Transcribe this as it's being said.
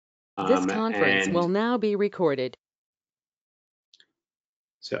This conference And will now be recorded.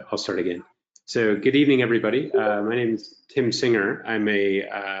 so I'll start again. So good evening, everybody. My name is Tim Singer. I'm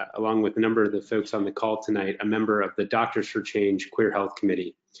along with a number of the folks on the call tonight, a member of the Doctors for Change Queer Health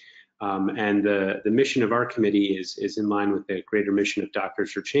Committee. And the mission of our committee is in line with the greater mission of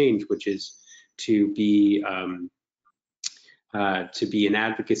Doctors for Change, which is to be an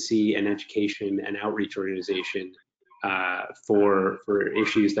advocacy and education and outreach organization for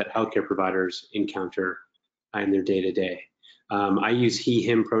issues that healthcare providers encounter in their day-to-day. I use he,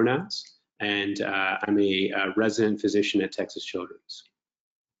 him pronouns, and I'm a resident physician at Texas Children's.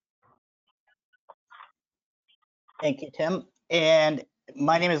 Thank you, Tim. And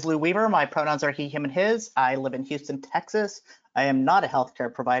my name is Lou Weaver. My pronouns are he, him, and his. I live in Houston, Texas. I am not a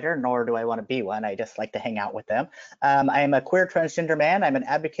healthcare provider, nor do I want to be one. I just like to hang out with them. I am a queer transgender man. I'm an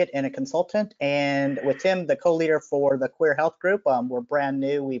advocate and a consultant. And with Tim, the co-leader for the Queer Health Group, we're brand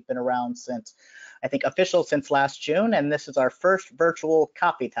new. We've been around since, I think, official since last June. And this is our first virtual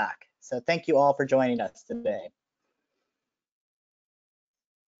coffee talk. So thank you all for joining us today.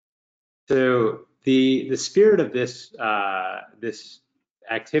 So the spirit of this this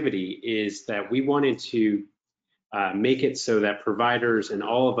activity is that we wanted to make it so that providers and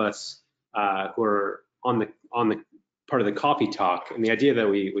all of us who are on the part of the coffee talk, and the idea that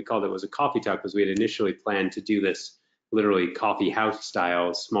we called it was a coffee talk because we had initially planned to do this literally coffee house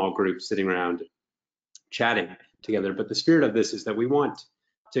style, small groups sitting around chatting together. But the spirit of this is that we want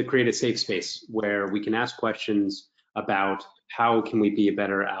to create a safe space where we can ask questions about how can we be a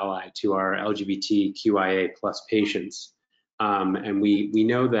better ally to our LGBTQIA plus patients. And we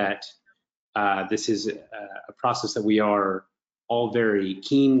know that this is a process that we are all very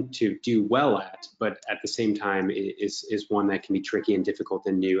keen to do well at, but at the same time is one that can be tricky and difficult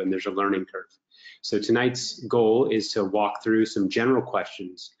and new, and there's a learning curve. So tonight's goal is to walk through some general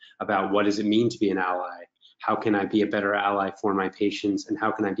questions about what does it mean to be an ally, how can I be a better ally for my patients, and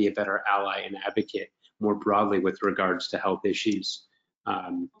how can I be a better ally and advocate more broadly with regards to health issues.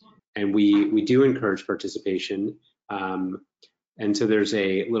 And we do encourage participation. And so there's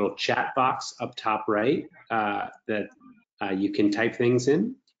a little chat box up top right that you can type things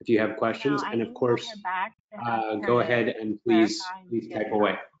in if you have questions. And of course, go ahead and please type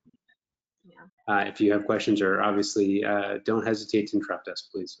away. If you have questions, or obviously don't hesitate to interrupt us,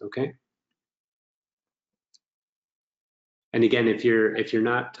 please, okay? And again, if you're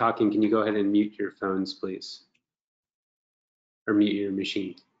not talking, can you go ahead and mute your phones, please? Or mute your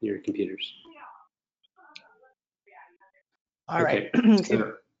machine, your computers. All right.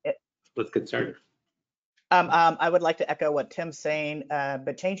 So let's get started. I would like to echo what Tim's saying,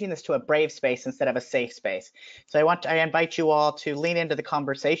 but changing this to a brave space instead of a safe space. So I invite you all to lean into the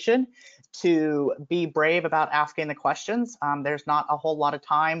conversation, to be brave about asking the questions. There's not a whole lot of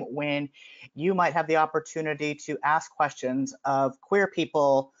time when you might have the opportunity to ask questions of queer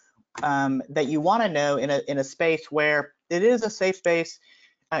people that you want to know in a space where it is a safe space,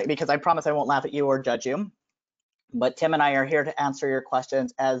 because I promise I won't laugh at you or judge you. But Tim and I are here to answer your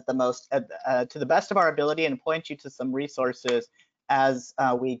questions as the most to the best of our ability, and point you to some resources as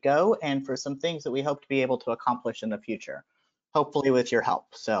we go, and for some things that we hope to be able to accomplish in the future, hopefully with your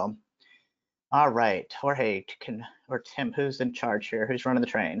help. So, all right, Jorge or Tim, who's in charge here? Who's running the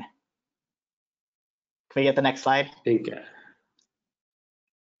train? Can we get the next slide? I think.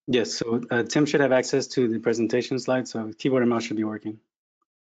 Yes, so Tim should have access to the presentation slides, so keyboard and mouse should be working.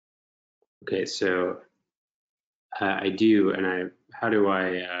 Okay, so I do, and how do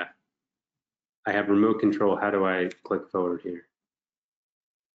I have remote control. How do I click forward here?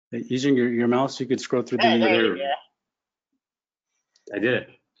 Using your mouse, you could scroll through the. I did it,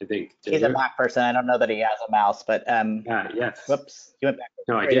 I think. He's a Mac person. I don't know that he has a mouse, but yes. Whoops, you went back.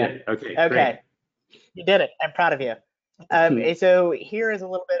 No, I did it. Okay. Okay, great. You did it. I'm proud of you. So here is a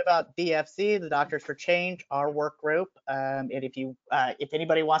little bit about DFC, the Doctors for Change, our work group. And if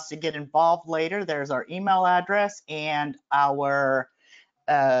anybody wants to get involved later, there's our email address and our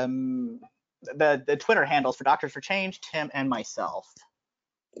the Twitter handles for Doctors for Change, Tim and myself.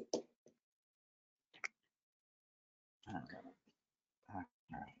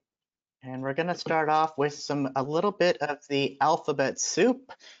 And we're going to start off with a little bit of the alphabet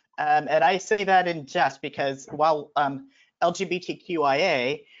soup. And I say that in jest because while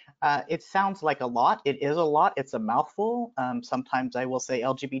LGBTQIA, it sounds like a lot. It is a lot. It's a mouthful. Sometimes I will say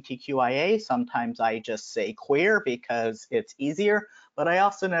LGBTQIA. Sometimes I just say queer because it's easier. But I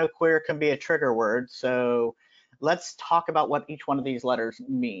also know queer can be a trigger word. So let's talk about what each one of these letters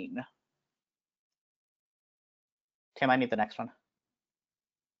mean. Tim, I need the next one.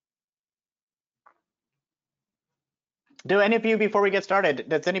 Do any of you, before we get started,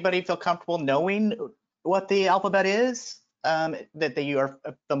 does anybody feel comfortable knowing what the alphabet is? That you are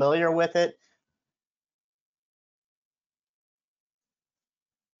familiar with it?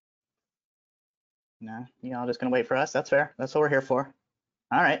 No, you all just gonna wait for us? That's fair. That's what we're here for.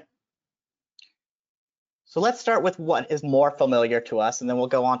 All right. So let's start with what is more familiar to us, and then we'll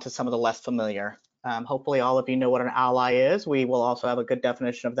go on to some of the less familiar. Hopefully all of you know what an ally is. We will also have a good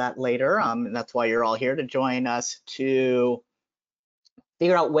definition of that later, and that's why you're all here to join us to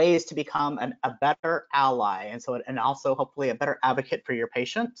figure out ways to become a better ally, and also hopefully a better advocate for your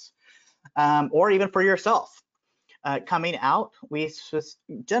patients, or even for yourself. Coming out, we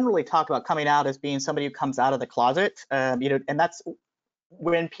generally talk about coming out as being somebody who comes out of the closet, and that's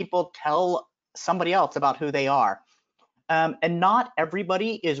when people tell somebody else about who they are. And not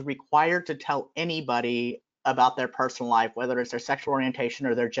everybody is required to tell anybody about their personal life, whether it's their sexual orientation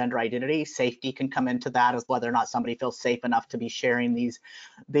or their gender identity. Safety can come into that, as whether or not somebody feels safe enough to be sharing these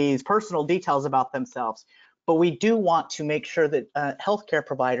personal details about themselves. But we do want to make sure that healthcare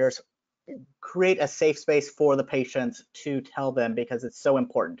providers create a safe space for the patients to tell them, because it's so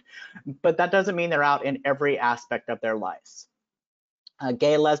important. But that doesn't mean they're out in every aspect of their lives.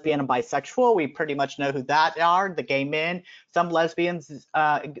 Gay, lesbian, and bisexual, we pretty much know who that are, the gay men. Some lesbians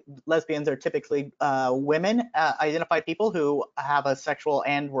are typically women, identified people who have a sexual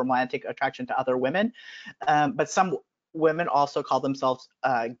and romantic attraction to other women. But some women also call themselves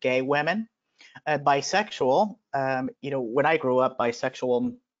gay women. Bisexual, when I grew up,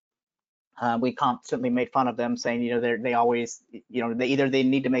 bisexual, we constantly made fun of them, saying, they always, they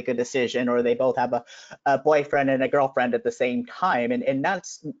need to make a decision, or they both have a boyfriend and a girlfriend at the same time, and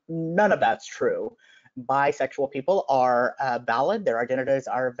none of that's true. Bisexual people are valid. Their identities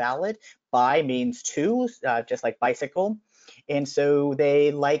are valid. Bi means two, just like bicycle. And so they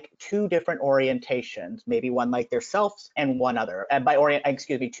like two different orientations, maybe one like themselves and one other. And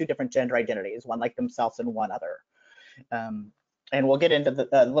two different gender identities, one like themselves and one other. And we'll get into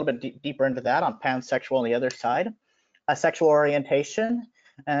a little bit deeper into that on pansexual on the other side. Sexual orientation.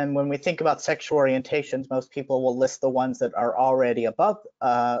 And when we think about sexual orientations, most people will list the ones that are already above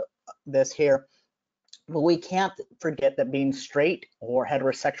this here. But we can't forget that being straight or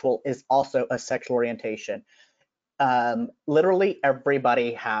heterosexual is also a sexual orientation. Literally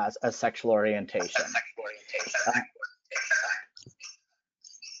everybody has a sexual orientation.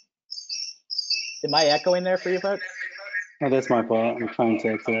 Am I echoing there for you folks? Oh, that's my fault. I'm trying to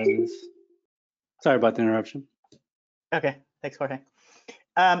exit out of this. Sorry about the interruption. Okay, thanks, Jorge.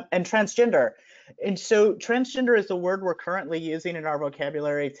 And transgender. And so transgender is the word we're currently using in our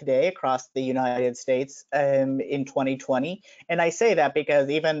vocabulary today across the United States in 2020. And I say that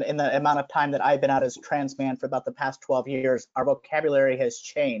because even in the amount of time that I've been out as trans man for about the past 12 years, our vocabulary has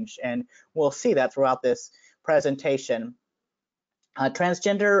changed. And we'll see that throughout this presentation.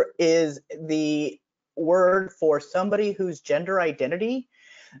 Transgender is the word for somebody whose gender identity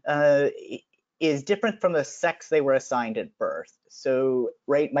is different from the sex they were assigned at birth. So,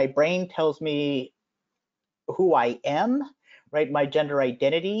 right, my brain tells me who I am, right, my gender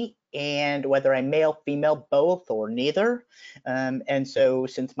identity, and whether I'm male, female, both, or neither. And so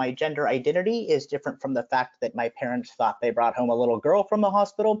since my gender identity is different from the fact that my parents thought they brought home a little girl from the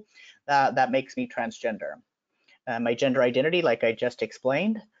hospital, that makes me transgender. My gender identity, like I just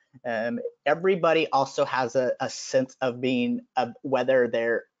explained, everybody also has a sense of being whether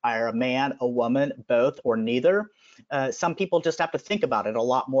they're a man, a woman, both, or neither. Some people just have to think about it a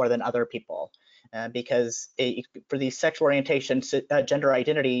lot more than other people, because for these sexual orientation, gender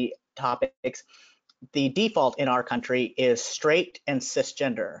identity topics, the default in our country is straight and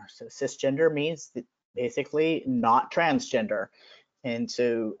cisgender. So cisgender means basically not transgender. And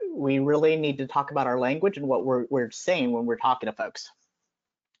so we really need to talk about our language and what we're saying when we're talking to folks.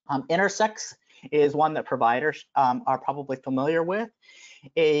 Intersex is one that providers are probably familiar with.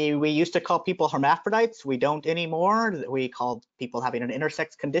 We used to call people hermaphrodites. We don't anymore. We call people having an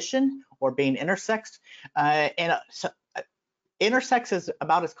intersex condition or being intersexed. Intersex is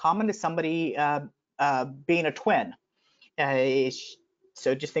about as common as somebody being a twin.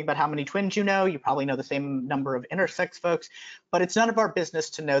 So just think about how many twins you know. You probably know the same number of intersex folks, but it's none of our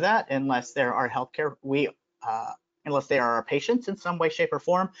business to know that unless there are healthcare, unless they are our patients in some way, shape, or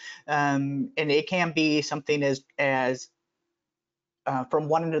form. And it can be something as from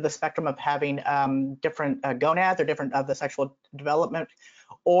one end of the spectrum of having different gonads or different of the sexual development,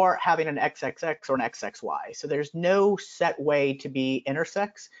 or having an XXX or an XXY. So there's no set way to be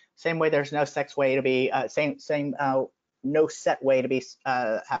intersex. Same way there's no sex way to be no set way to be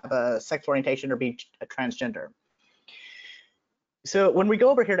have a sexual orientation or be a transgender. So when we go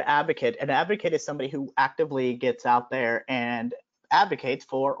over here to advocate, an advocate is somebody who actively gets out there and advocates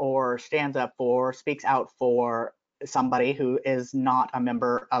for or stands up for, speaks out for somebody who is not a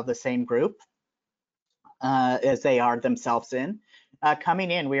member of the same group as they are themselves in. Coming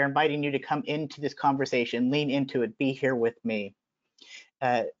in, we are inviting you to come into this conversation, lean into it, be here with me.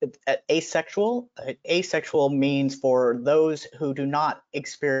 Asexual means for those who do not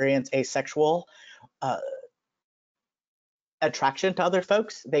experience asexual attraction to other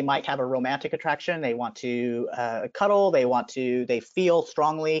folks. They might have a romantic attraction. They want to cuddle. They feel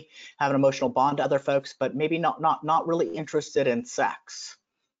strongly, have an emotional bond to other folks, but maybe not really interested in sex.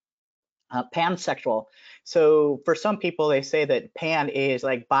 Pansexual. So for some people, they say that pan is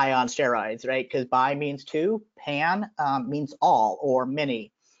like bi on steroids, right? Because bi means two, pan means all or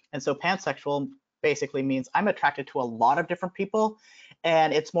many. And so pansexual basically means I'm attracted to a lot of different people,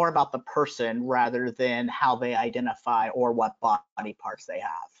 and it's more about the person rather than how they identify or what body parts they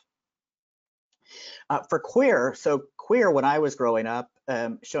have. For queer, so queer when I was growing up,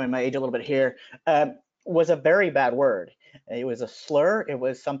 showing my age a little bit here, was a very bad word. It was a slur. It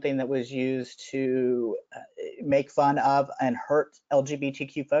was something that was used to make fun of and hurt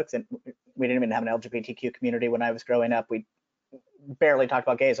LGBTQ folks. And we didn't even have an LGBTQ community when I was growing up. We barely talked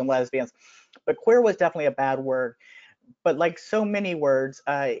about gays and lesbians, but queer was definitely a bad word. But like so many words,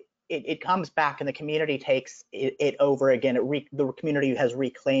 it comes back and the community takes it over again. The community has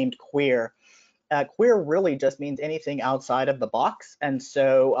reclaimed queer. Queer really just means anything outside of the box. And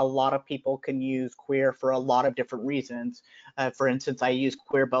so a lot of people can use queer for a lot of different reasons. For instance, I use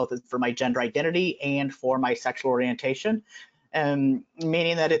queer both for my gender identity and for my sexual orientation,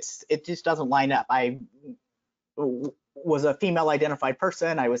 meaning that it just doesn't line up. I was a female identified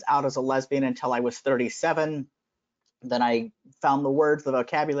person. I was out as a lesbian until I was 37. Then I found the words, the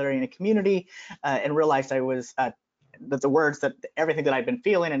vocabulary in a community, and realized I was that the words, that everything that I'd been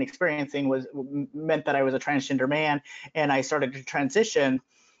feeling and experiencing meant that I was a transgender man, and I started to transition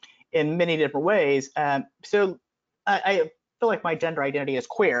in many different ways. So I feel like my gender identity is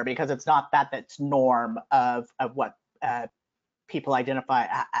queer because it's not that's norm of what people identify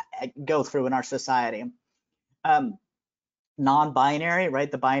go through in our society. Non-binary,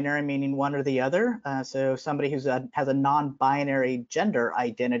 right? The binary meaning one or the other. So somebody who has a non-binary gender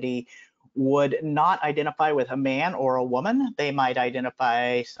identity would not identify with a man or a woman. They might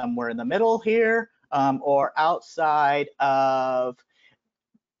identify somewhere in the middle here, or outside of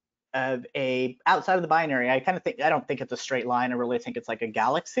the binary. I don't think it's a straight line. I really think it's like a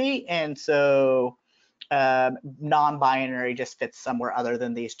galaxy. And so non-binary just fits somewhere other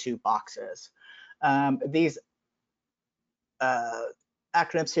than these two boxes. These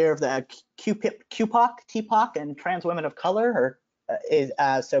acronyms here of the QPOC, TPOC, and trans women of color,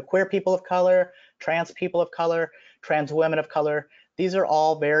 so queer people of color, trans people of color, trans women of color. These are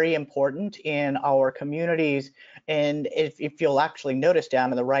all very important in our communities. And if you'll actually notice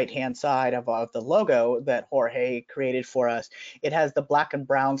down on the right-hand side of the logo that Jorge created for us, it has the black and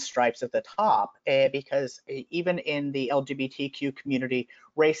brown stripes at the top, because even in the LGBTQ community,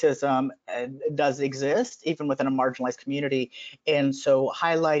 racism does exist, even within a marginalized community. And so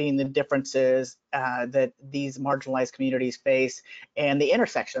highlighting the differences that these marginalized communities face and the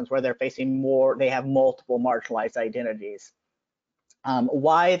intersections where they're facing they have multiple marginalized identities.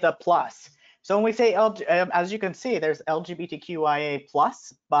 Why the plus? So when we say, as you can see, there's LGBTQIA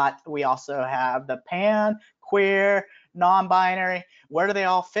plus, but we also have the pan, queer, non-binary. Where do they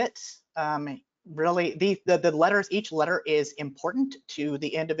all fit? Really, the letters, each letter is important to the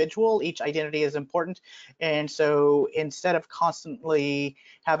individual. Each identity is important. And so instead of constantly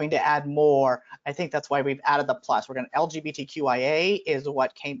having to add more, I think that's why we've added the plus. We're going to LGBTQIA is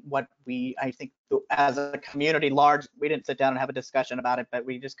I think as a community large, we didn't sit down and have a discussion about it, but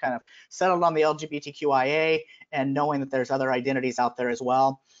we just kind of settled on the LGBTQIA and knowing that there's other identities out there as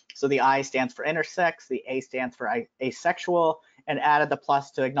well. So the I stands for intersex, the A stands for asexual, and added the plus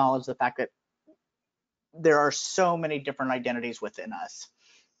to acknowledge the fact that there are so many different identities within us.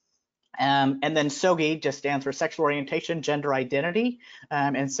 And then SOGI just stands for sexual orientation, gender identity.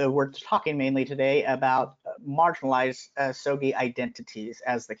 And so we're talking mainly today about marginalized SOGI identities,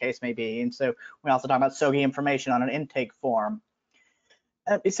 as the case may be. And so we also talk about SOGI information on an intake form.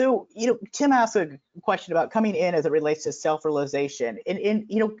 So, Tim asked a question about coming in as it relates to self-realization.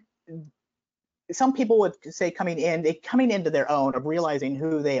 And some people would say coming into their own, of realizing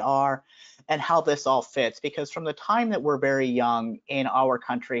who they are and how this all fits, because from the time that we're very young in our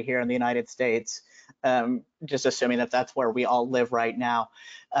country here in the United States, just assuming that that's where we all live right now,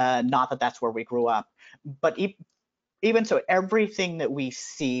 not that that's where we grew up, but even so, everything that we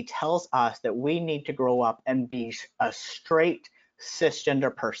see tells us that we need to grow up and be a straight,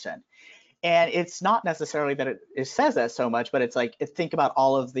 cisgender person. And it's not necessarily that it says that so much, but it's like, think about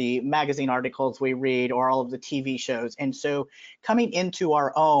all of the magazine articles we read or all of the TV shows. And so coming into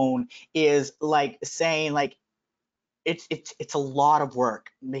our own is like saying like, it's a lot of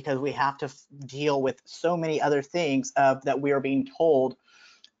work because we have to deal with so many other things that we are being told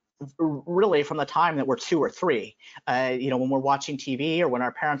really from the time that we're 2 or 3, when we're watching TV or when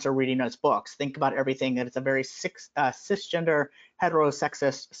our parents are reading us books. Think about everything that it's a very cisgender,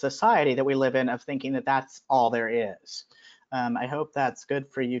 heterosexist society that we live in, of thinking that that's all there is. I hope that's good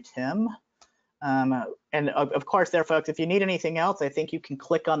for you, Tim. And of course there, folks, if you need anything else, I think you can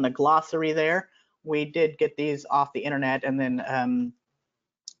click on the glossary there. We did get these off the internet, and then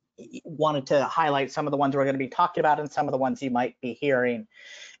wanted to highlight some of the ones we're going to be talking about and some of the ones you might be hearing.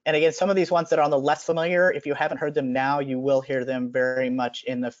 And again, some of these ones that are on the less familiar, if you haven't heard them now, you will hear them very much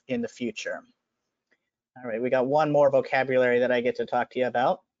in the future. All right, we got one more vocabulary that I get to talk to you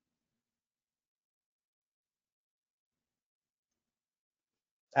about.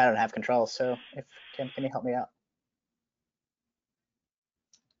 I don't have control, so if Tim, can you help me out?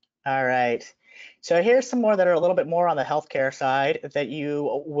 All right, so here's some more that are a little bit more on the healthcare side that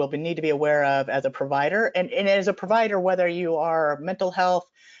you will need to be aware of as a provider. And as a provider, whether you are mental health,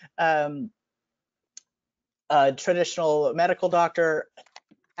 traditional medical doctor,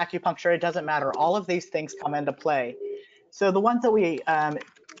 acupuncture, it doesn't matter. All of these things come into play. So the ones that we, at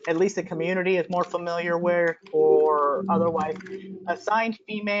least the community is more familiar with, or otherwise, assigned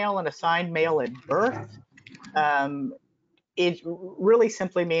female and assigned male at birth. It really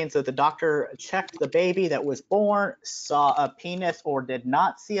simply means that the doctor checked the baby that was born, saw a penis or did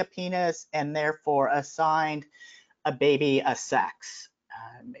not see a penis, and therefore assigned a baby a sex.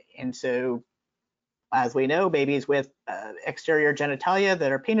 And so, as we know, babies with exterior genitalia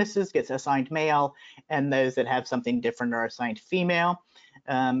that are penises gets assigned male, and those that have something different are assigned female.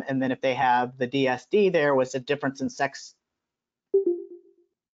 And then if they have the DSD, there was a difference in sex.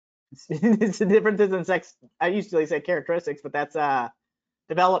 It's a differences in sex. I usually say characteristics, but that's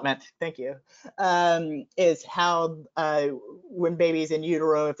development. Thank you. Is how when babies in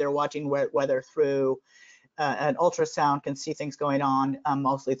utero, if they're watching whether through an ultrasound, can see things going on,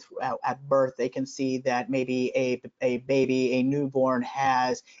 mostly at birth. They can see that maybe a baby, a newborn,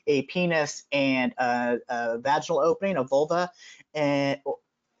 has a penis and a vaginal opening, a vulva,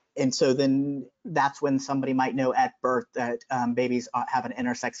 and so then that's when somebody might know at birth that babies have an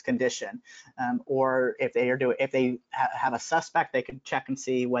intersex condition, or if they have a suspect, they can check and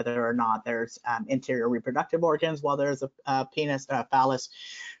see whether or not there's interior reproductive organs while there's a penis, phallus.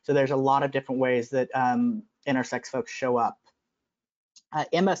 So there's a lot of different ways that intersex folks show up.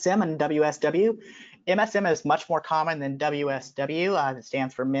 MSM and WSW. MSM is much more common than WSW. It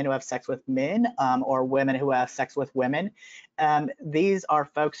stands for men who have sex with men, or women who have sex with women. These are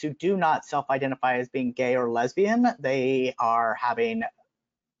folks who do not self-identify as being gay or lesbian. They are having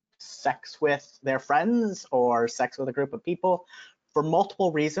sex with their friends or sex with a group of people for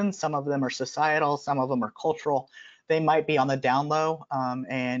multiple reasons. Some of them are societal, some of them are cultural. They might be on the down low,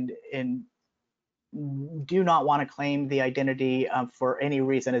 and do not want to claim the identity for any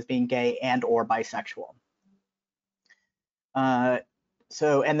reason as being gay and or bisexual. And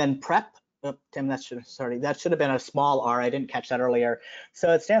then PrEP. Oh, Tim, that should have been a small r. I didn't catch that earlier.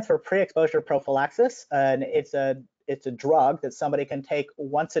 So it stands for pre-exposure prophylaxis, and it's a drug that somebody can take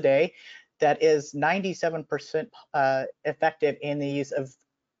once a day that is 97% effective in the use of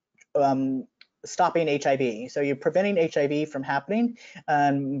stopping HIV. So you're preventing HIV from happening.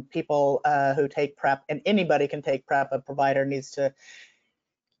 People who take PrEP, and anybody can take PrEP, a provider needs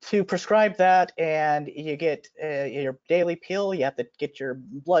to prescribe that, and you get your daily pill. You have to get your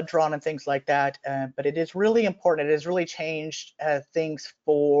blood drawn and things like that. But it is really important. It has really changed things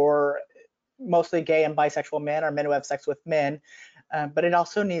for mostly gay and bisexual men, or men who have sex with men. But it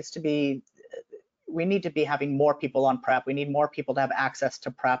also needs to be, we need to be having more people on PrEP. We need more people to have access to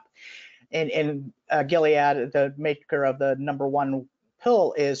PrEP. And Gilead, the maker of the #1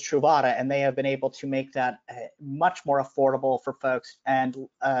 pill, is Truvada, and they have been able to make that much more affordable for folks, and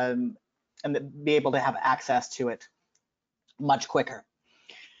be able to have access to it much quicker.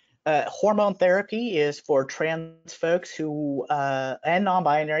 Hormone therapy is for trans folks who and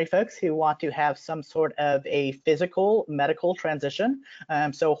non-binary folks who want to have some sort of a physical medical transition.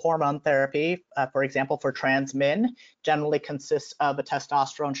 So hormone therapy, for example, for trans men, generally consists of a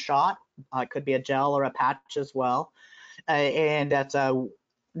testosterone shot. It could be a gel or a patch as well, and that's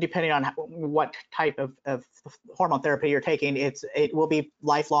depending on what type of hormone therapy you're taking. It will be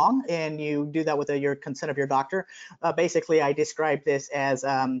lifelong, and you do that with your consent of your doctor. Basically, I describe this as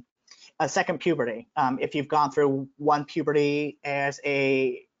a second puberty. If you've gone through one puberty as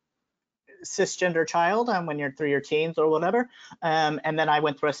a cisgender child when you're through your teens or whatever, and then I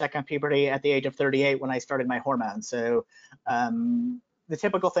went through a second puberty at the age of 38 when I started my hormones. So the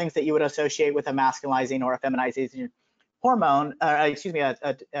typical things that you would associate with a masculizing or a feminizing hormone,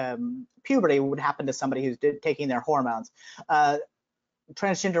 puberty would happen to somebody who's taking their hormones.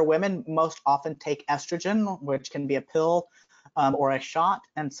 Transgender women most often take estrogen, which can be a pill or a shot,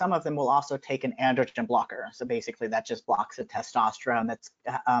 and some of them will also take an androgen blocker. So basically that just blocks the testosterone that's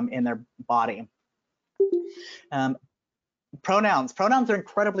in their body. Pronouns are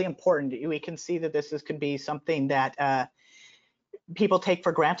incredibly important. We can see that this could be something that people take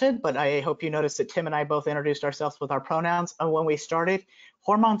for granted, but I hope you noticed that Tim and I both introduced ourselves with our pronouns. And when we started,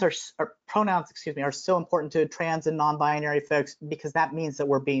 pronouns are so important to trans and non-binary folks because that means that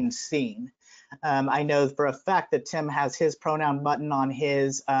we're being seen. I know for a fact that Tim has his pronoun button on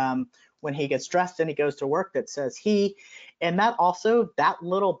his when he gets dressed and he goes to work that says he, and that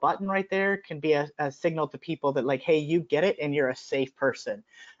little button right there can be a signal to people that like, hey, you get it and you're a safe person.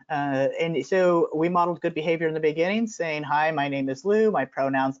 And so we modeled good behavior in the beginning, saying, hi, my name is Lou, my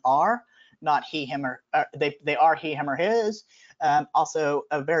pronouns are, not he, him, or they are he, him, or his. Also,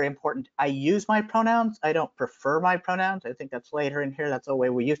 very important, I use my pronouns. I don't prefer my pronouns. I think that's later in here. That's the way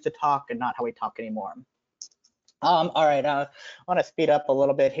we used to talk and not how we talk anymore. All right, I want to speed up a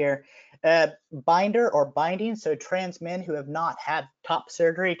little bit here. Binder or binding, so trans men who have not had top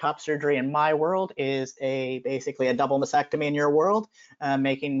surgery in my world is basically a double mastectomy in your world,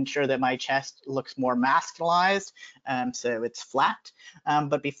 making sure that my chest looks more masculinized, so it's flat.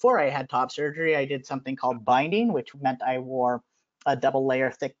 But before I had top surgery, I did something called binding, which meant I wore a double layer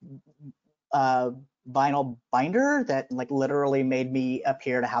thick vinyl binder that like literally made me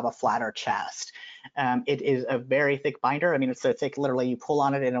appear to have a flatter chest. It is a very thick binder. I mean, it's so thick, literally you pull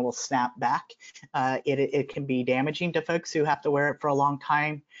on it and it will snap back. It can be damaging to folks who have to wear it for a long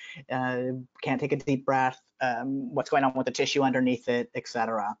time, can't take a deep breath, what's going on with the tissue underneath it,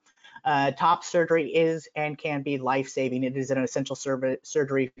 etc. Top surgery is and can be life-saving. It is an essential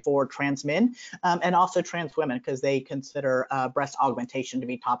surgery for trans men and also trans women because they consider breast augmentation to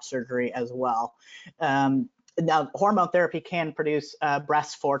be top surgery as well. Now, hormone therapy can produce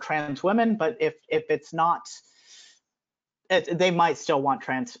breasts for trans women, but if it's not, they might still want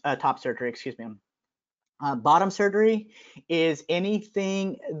top surgery, excuse me. Bottom surgery is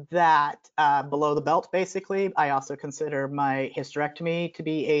anything that below the belt, basically. I also consider my hysterectomy to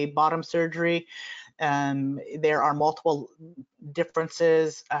be a bottom surgery. There are multiple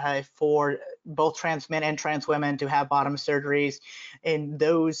differences for both trans men and trans women to have bottom surgeries, and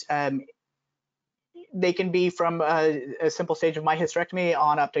those they can be from a simple stage of my hysterectomy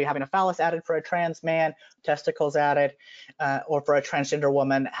on up to having a phallus added for a trans man, testicles added, or for a transgender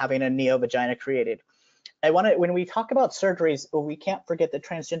woman having a neo-vagina created. When we talk about surgeries, we can't forget that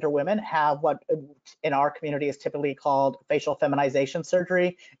transgender women have what in our community is typically called facial feminization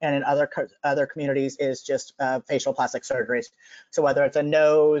surgery, and in other communities is just facial plastic surgeries. So whether it's a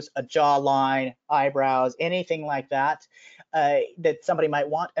nose, a jawline, eyebrows, anything like that, that somebody might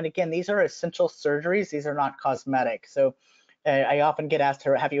want. And again, these are essential surgeries. These are not cosmetic. So I often get asked,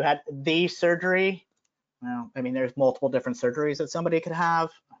 have you had the surgery? Well, I mean, there's multiple different surgeries that somebody could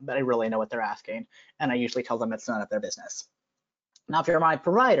have, but I really know what they're asking. And I usually tell them it's none of their business. Now, if you're my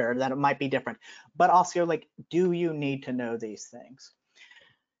provider, then it might be different. But also, like, do you need to know these things?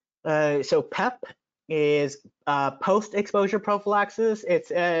 So PEP is post-exposure prophylaxis.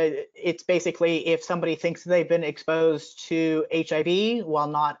 It's basically if somebody thinks they've been exposed to HIV while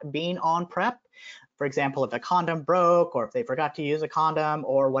not being on PrEP. For example, if a condom broke or if they forgot to use a condom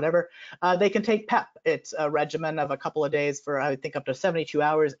or whatever, they can take PEP. It's a regimen of a couple of days for, I think, up to 72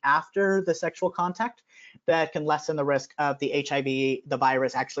 hours after the sexual contact that can lessen the risk of the HIV, the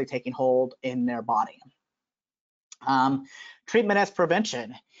virus actually taking hold in their body. Treatment as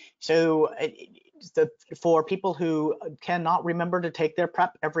prevention. So for people who cannot remember to take their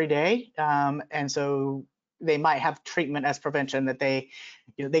PrEP every day, and so they might have treatment as prevention that they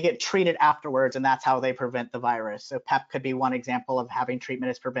get treated afterwards, and that's how they prevent the virus. So PEP could be one example of having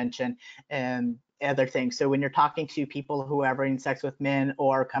treatment as prevention and other things. So when you're talking to people who are having sex with men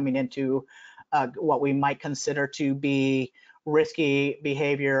or coming into what we might consider to be risky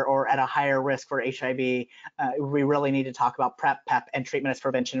behavior or at a higher risk for HIV, we really need to talk about PrEP, PEP, and treatment as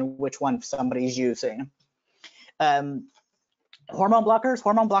prevention, which one somebody's using. Hormone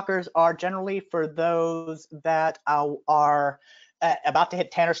blockers are generally for those that are about to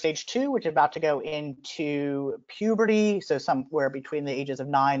hit Tanner stage 2, which is about to go into puberty, so somewhere between the ages of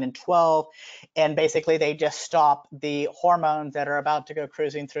 9 and 12. And basically they just stop the hormones that are about to go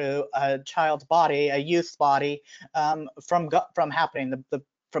cruising through a child's body, a youth's body, from happening,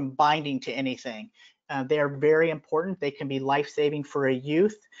 from binding to anything. They are very important. They can be life-saving for a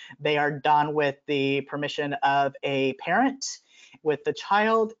youth. They are done with the permission of a parent, with the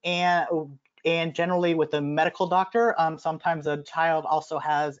child, and generally with a medical doctor. Sometimes a child also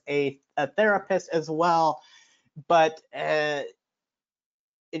has a therapist as well, but the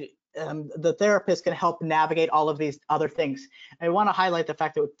therapist can help navigate all of these other things. I want to highlight the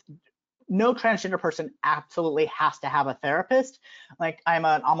fact that no transgender person absolutely has to have a therapist. Like, I'm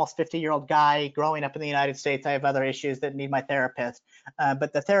an almost 50-year-old guy growing up in the United States. I have other issues that need my therapist.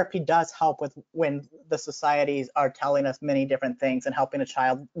 But the therapy does help with when the societies are telling us many different things and helping a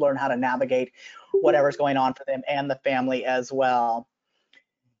child learn how to navigate whatever's going on for them and the family as well.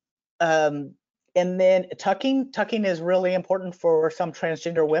 And then tucking is really important for some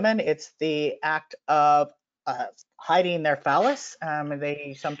transgender women. It's the act of hiding their phallus.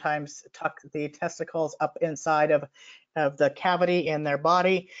 They sometimes tuck the testicles up inside of the cavity in their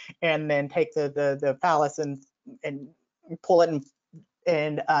body, and then take the phallus and pull it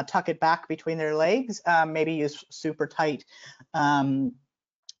and tuck it back between their legs. Maybe use super tight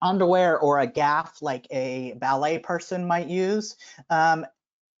underwear or a gaff like a ballet person might use. And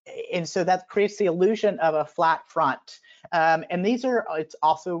so that creates the illusion of a flat front. And it's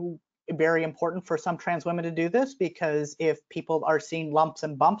also very important for some trans women to do this, because if people are seeing lumps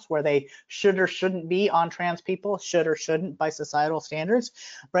and bumps where they should or shouldn't be on trans people, should or shouldn't by societal standards,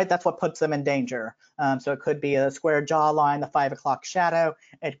 right? That's what puts them in danger. So it could be a square jawline, the 5 o'clock shadow.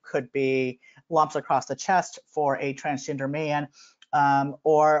 It could be lumps across the chest for a transgender man,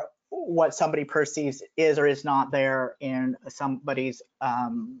 or what somebody perceives is or is not there in somebody's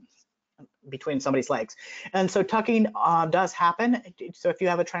between somebody's legs. And so tucking does happen. So if you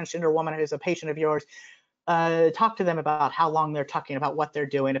have a transgender woman who's a patient of yours, talk to them about how long they're tucking, about what they're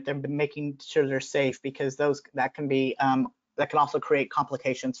doing, if they're making sure they're safe, because that can also create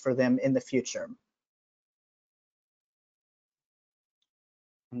complications for them in the future.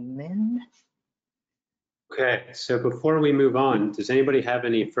 And then, Okay, so before we move on, does anybody have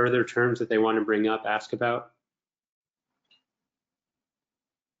any further terms that they want to bring up, ask about?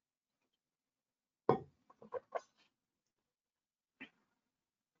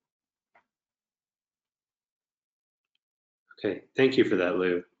 Okay, thank you for that,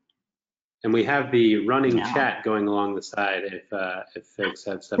 Lou. And we have the running chat going along the side if folks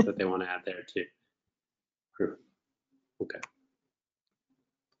have stuff that they want to add there too. Okay.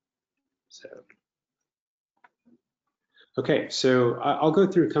 So I'll go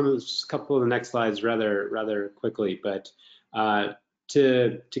through a couple of the next slides rather quickly, but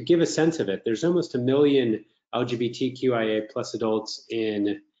to give a sense of it, there's almost 1 million LGBTQIA plus adults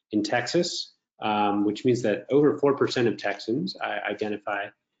in Texas, which means that over 4% of Texans identify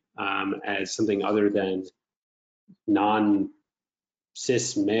as something other than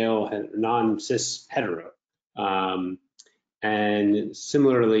non-cis male, non-cis hetero. And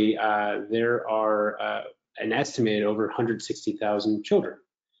similarly, there are an estimated over 160,000 children.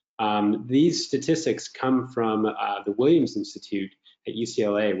 These statistics come from the Williams Institute at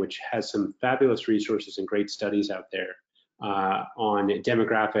UCLA, which has some fabulous resources and great studies out there on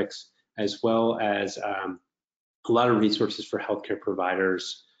demographics, as well as a lot of resources for healthcare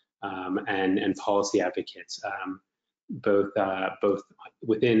providers and policy advocates, both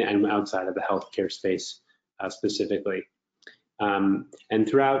within and outside of the healthcare space specifically. And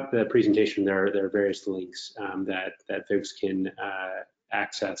throughout the presentation, there are various links that folks can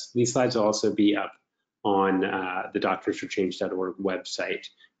access. These slides will also be up on the doctorsforchange.org website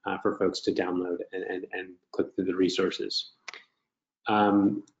for folks to download and click through the resources.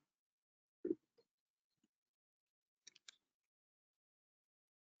 Let's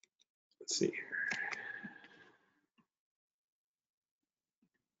see here.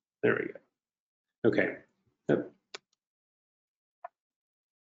 There we go. Okay. Yep.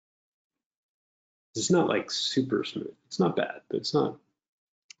 It's not like super smooth. It's not bad, but it's not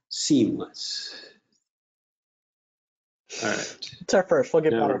seamless. All right. it's our first. We'll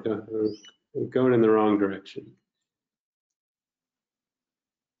get better. We're going in the wrong direction.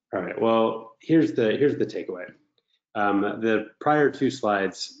 All right. Well, here's the takeaway. The prior two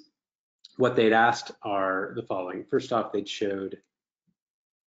slides, what they'd asked are the following. First off, they'd showed.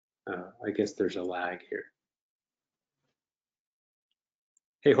 I guess there's a lag here.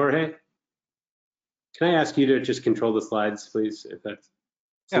 Hey, Jorge. Can I ask you to just control the slides, please? If that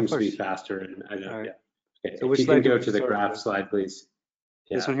seems to be faster, and I know, right. yeah. Okay, So if which you can slide do go we to the start graph with? slide, please.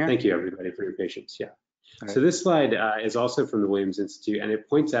 This Yeah, one here? thank you everybody for your patience. Yeah. All So right. this slide is also from the Williams Institute, and it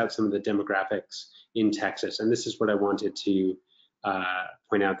points out some of the demographics in Texas. And this is what I wanted to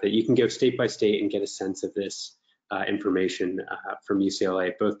point out, that you can go state by state and get a sense of this information from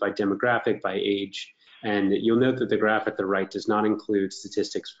UCLA, both by demographic, by age. And you'll note that the graph at the right does not include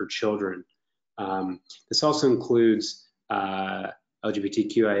statistics for children. This also includes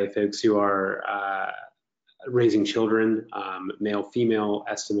LGBTQIA folks who are raising children, male-female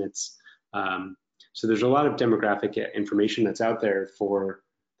estimates. So there's a lot of demographic information that's out there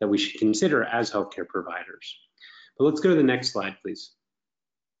that we should consider as healthcare providers. But let's go to the next slide, please.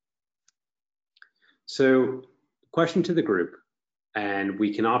 So, question to the group, and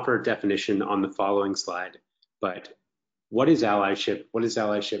we can offer a definition on the following slide, but what is allyship? What does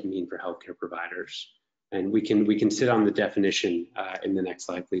allyship mean for healthcare providers? And we can sit on the definition in the next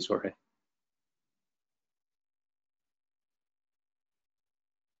slide, please, Jorge.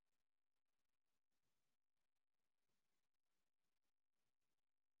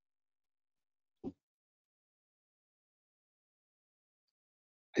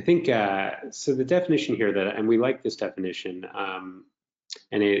 I think, so the definition here and we like this definition,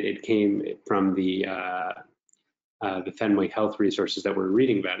 and it came from the Fenway Health resources that we're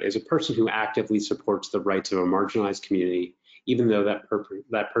reading about, is a person who actively supports the rights of a marginalized community, even though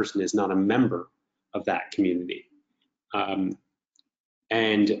that person is not a member of that community. And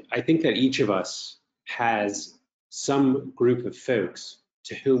I think that each of us has some group of folks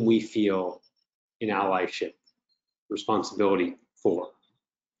to whom we feel an allyship responsibility for.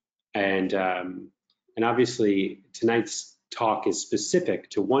 And obviously tonight's talk is specific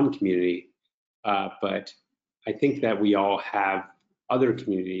to one community, but I think that we all have other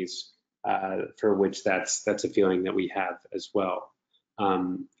communities for which that's a feeling that we have as well.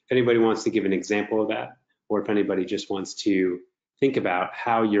 If anybody wants to give an example of that, or if anybody just wants to think about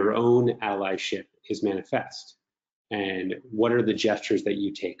how your own allyship is manifest and what are the gestures that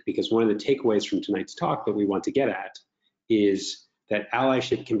you take, because one of the takeaways from tonight's talk that we want to get at is that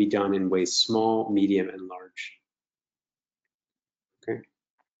allyship can be done in ways small, medium, and large. Okay.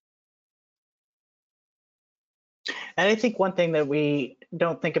 And I think one thing that we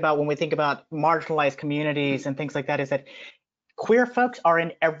don't think about when we think about marginalized communities and things like that is that queer folks are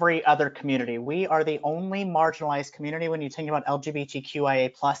in every other community. We are the only marginalized community when you think about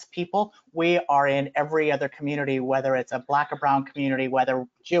LGBTQIA plus people. We are in every other community, whether it's a Black or brown community, whether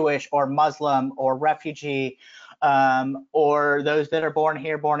Jewish or Muslim or refugee, or those that are born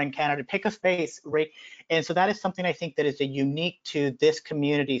here, born in Canada. Pick a space, right? And so that is something I think that is unique to this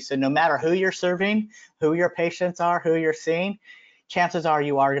community. So no matter who you're serving, who your patients are, who you're seeing, chances are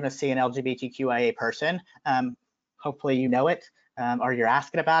you are going to see an LGBTQIA person. Hopefully you know it, or you're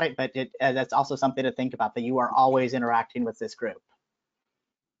asking about it, but that's also something to think about, that you are always interacting with this group.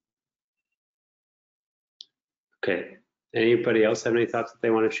 Okay. Anybody else have any thoughts that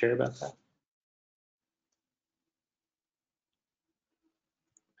they want to share about that?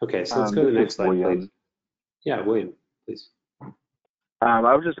 Okay, so let's go to the next slide, William. please. Yeah, William, please. I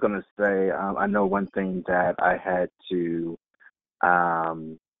was just going to say, I know one thing that I had to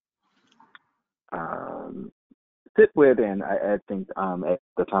sit with, and I think at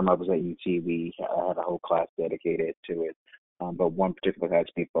the time I was at UT, I had a whole class dedicated to it. But one particular class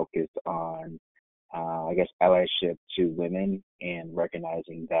we focused on, I guess, allyship to women, and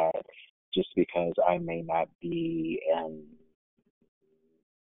recognizing that just because I may not be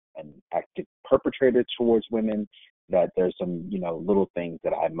an active perpetrator towards women, that there's some, little things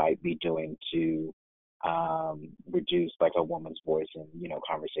that I might be doing to reduce like a woman's voice in,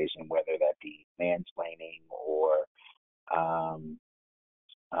 conversation, whether that be mansplaining or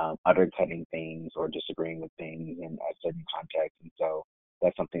undercutting things or disagreeing with things in a certain context. And so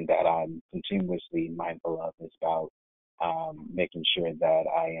that's something that I'm continuously mindful of, is about making sure that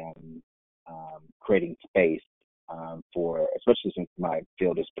I am creating space for, especially since my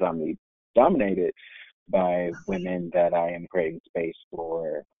field is predominantly dominated by women, that I am creating space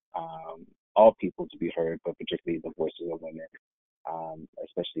for all people to be heard, but particularly the voices of women,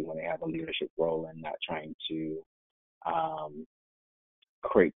 especially when they have a leadership role, and not trying to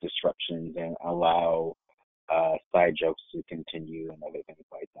create disruptions and allow side jokes to continue and other things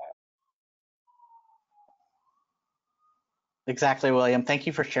like that. Exactly, William. Thank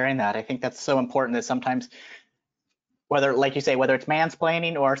you for sharing that. I think that's so important, that sometimes, whether, like you say, whether it's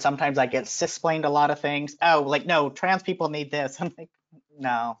mansplaining, or sometimes I get cisplained a lot of things. Oh, like, no, trans people need this. I'm like,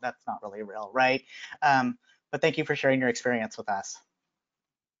 no, that's not really real, right? But thank you for sharing your experience with us.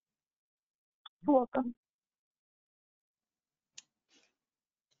 You're welcome.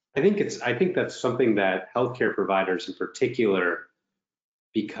 I think that's something that healthcare providers in particular,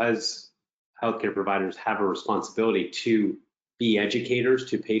 because healthcare providers have a responsibility to be educators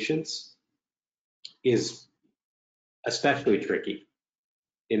to patients, is especially tricky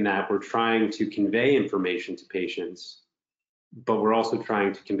in that we're trying to convey information to patients, but we're also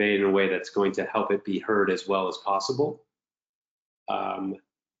trying to convey it in a way that's going to help it be heard as well as possible.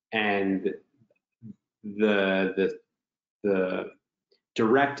 And the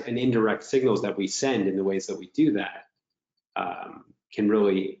direct and indirect signals that we send in the ways that we do that can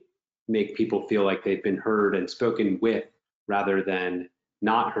really make people feel like they've been heard and spoken with rather than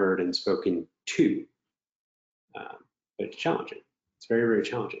not heard and spoken to. But it's challenging. It's very, very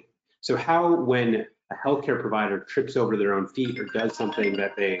challenging. So how, when a healthcare provider trips over their own feet or does something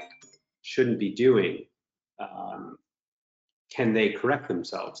that they shouldn't be doing, can they correct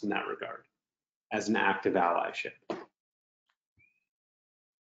themselves in that regard as an act of allyship?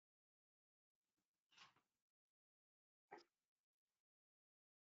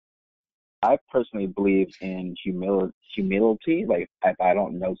 I personally believe in humility. Like if I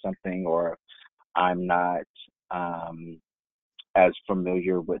don't know something or I'm not as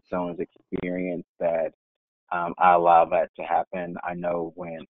familiar with someone's experience, that I allow that to happen. I know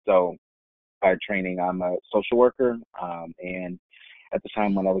when, so by training, I'm a social worker, and at the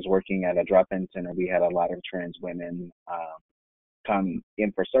time when I was working at a drop-in center, we had a lot of trans women come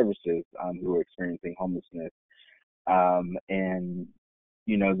in for services who were experiencing homelessness. And,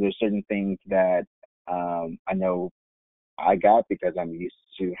 you know, there's certain things that I know I got because I'm used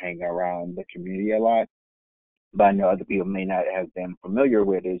to hanging around the community a lot, but I know other people may not have been familiar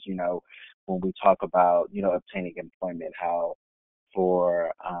with is, you know, when we talk about, you know, obtaining employment, how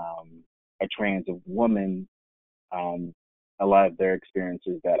for a trans woman, a lot of their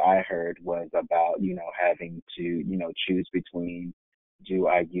experiences that I heard was about, you know, having to, you know, choose between, do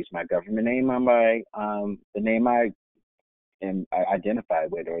I use my government name on my, the name I identify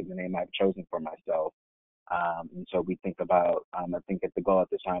with, or the name I've chosen for myself. And so we think about, I think that the goal at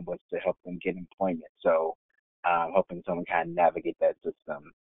the time was to help them get employment. So helping someone kind of navigate that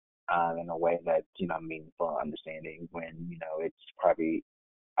system in a way that's, you know, meaningful and understanding when, you know, it's probably,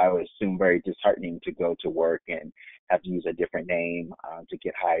 I would assume, very disheartening to go to work and have to use a different name to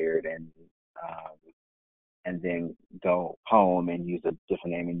get hired, and then go home and use a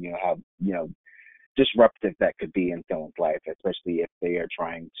different name, and, you know, have, you know, disruptive that could be in someone's life, especially if they are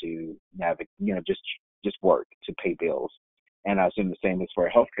trying to navigate, you know, just work to pay bills. And I assume the same is for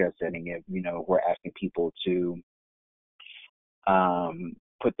a healthcare setting. If, you know, we're asking people to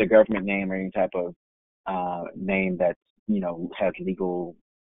put the government name or any type of name that, you know, has legal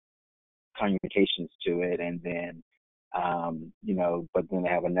connotations to it, and then you know, but then they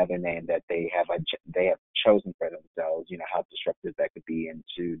have another name that they have chosen for themselves, you know, how disruptive that could be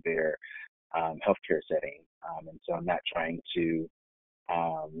into their healthcare setting. And so I'm not trying to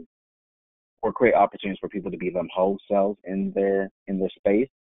or create opportunities for people to be them whole selves in their space,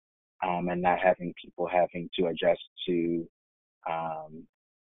 and not having people having to adjust to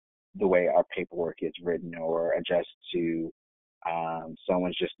the way our paperwork is written, or adjust to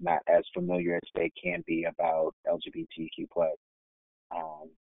someone's just not as familiar as they can be about LGBTQ plus.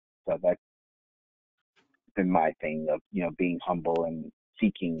 So that's been my thing of, you know, being humble and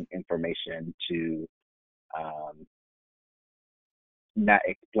seeking information to not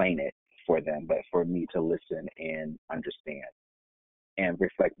explain it for them, but for me to listen and understand and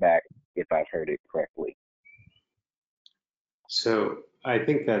reflect back if I've heard it correctly. So I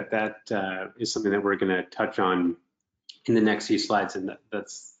think that is something that we're going to touch on in the next few slides, and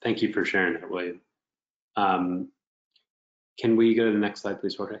that's, thank you for sharing that, William. Can we go to the next slide,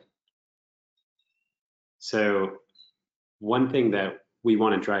 please, Jorge? So one thing that we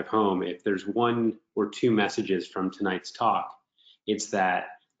want to drive home, if there's one or two messages from tonight's talk, it's that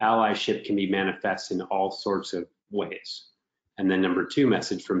allyship can be manifest in all sorts of ways. And then number two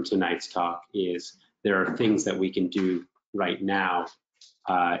message from tonight's talk is there are things that we can do right now,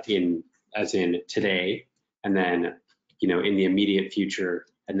 as in today, and then, you know, in the immediate future,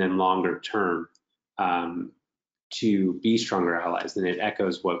 and then longer term, to be stronger allies. And it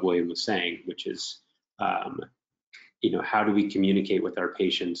echoes what William was saying, which is, you know, how do we communicate with our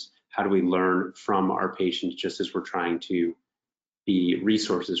patients? How do we learn from our patients, just as we're trying to be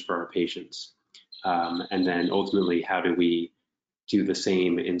resources for our patients? And then ultimately, how do we do the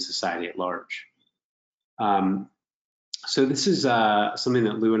same in society at large? So this is something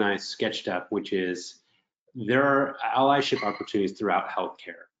that Lou and I sketched up, which is there are allyship opportunities throughout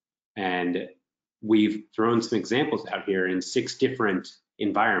healthcare. And we've thrown some examples out here in 6 different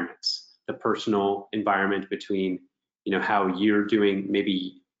environments. The personal environment between, you know, how you're doing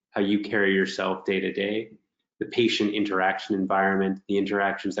maybe how you carry yourself day to day, the patient interaction environment, the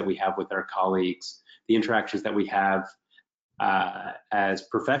interactions that we have with our colleagues, the interactions that we have as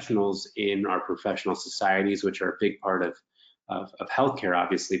professionals in our professional societies, which are a big part of healthcare,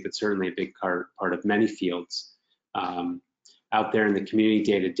 obviously, but certainly a big part of many fields. Out there in the community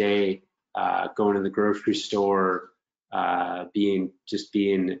day to day, going to the grocery store, being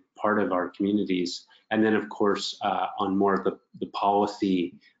part of our communities, and then of course on more of the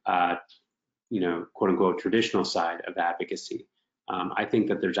policy, quote unquote traditional side of advocacy. I think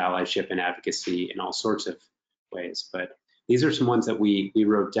that there's allyship and advocacy in all sorts of ways, but these are some ones that we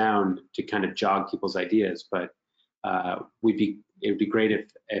wrote down to kind of jog people's ideas. But it would be great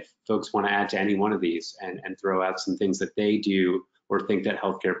if folks want to add to any one of these and throw out some things that they do or think that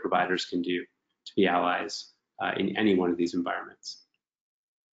healthcare providers can do to be allies in any one of these environments.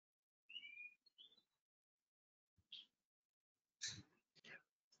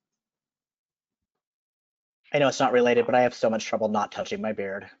 I know it's not related, but I have so much trouble not touching my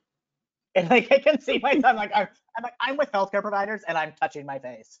beard. And like I can see myself, I'm with healthcare providers and I'm touching my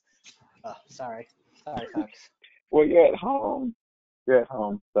face. Oh, sorry, folks. Well, you're at home. You're at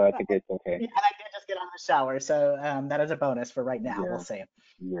home, so I think it's okay. Yeah, and I did just get out of the shower, so that is a bonus for right now. Yeah. We'll see.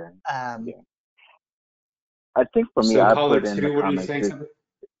 Yeah. Yeah. I think for me, So I caller put in two, the what are you comments. saying? Something?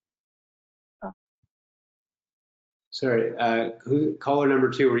 Sorry, caller number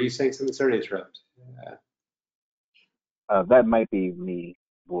 2, were you saying something? Sorry to interrupt. That might be me,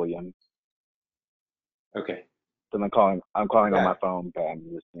 William. Okay. So I'm calling on my phone, but I'm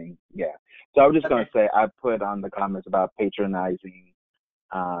listening. Yeah. So I was just gonna say I put on the comments about patronizing,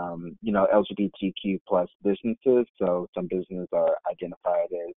 LGBTQ plus businesses. So some businesses are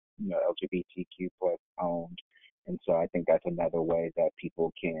identified as, LGBTQ plus owned, and so I think that's another way that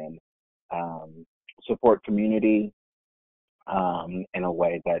people can support community in a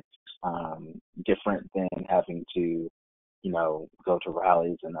way that's different than having to, go to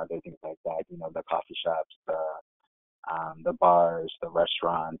rallies and other things like that. The coffee shops, the bars, the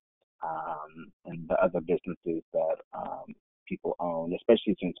restaurants, and the other businesses that people own,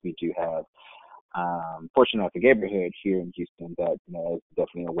 especially since we do have fortunate enough neighborhood here in Houston that, is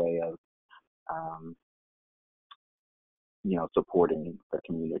definitely a way of, supporting the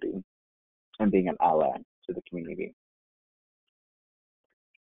community and being an ally to the community.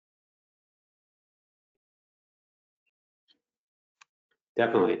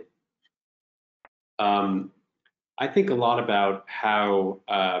 Definitely. I think a lot about how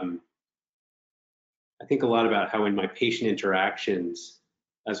in my patient interactions,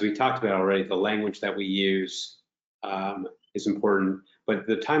 as we talked about already, the language that we use is important. But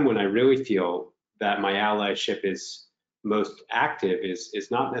the time when I really feel that my allyship is most active is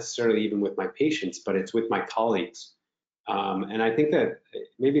not necessarily even with my patients, but it's with my colleagues. And I think that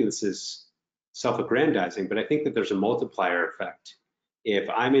maybe this is self-aggrandizing, but I think that there's a multiplier effect. If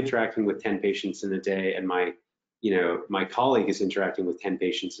I'm interacting with 10 patients in a day and my colleague is interacting with 10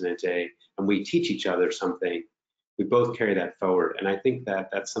 patients in a day and we teach each other something, we both carry that forward. And I think that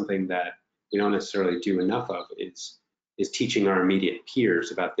that's something that we don't necessarily do enough of is teaching our immediate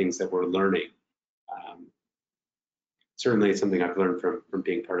peers about things that we're learning. Certainly it's something I've learned from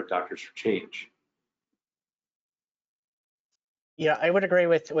being part of Doctors for Change. Yeah, I would agree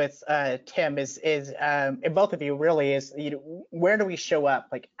with Tim. And both of you really is, where do we show up?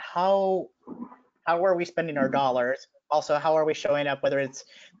 Like how are we spending our dollars? Also, how are we showing up? Whether it's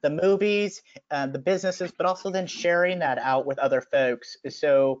the movies, the businesses, but also then sharing that out with other folks.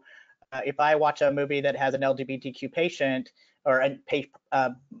 So if I watch a movie that has an LGBTQ patient or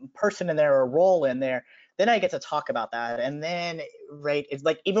a person in there or a role in there, then I get to talk about that. And then, right, it's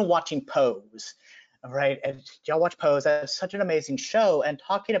like even watching Pose. Right, and y'all watch Pose. That's such an amazing show, and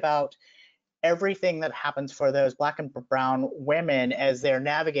talking about everything that happens for those Black and brown women as they're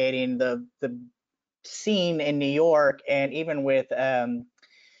navigating the scene in New York, and even with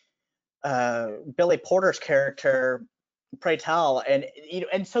Billy Porter's character, Pray Tell,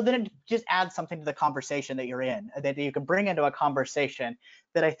 and so then it just adds something to the conversation that you're in, that you can bring into a conversation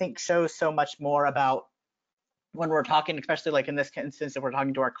that I think shows so much more about when we're talking, especially like in this instance, if we're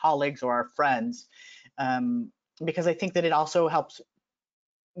talking to our colleagues or our friends, because I think that it also helps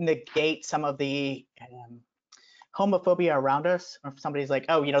negate some of the homophobia around us. Or if somebody's like,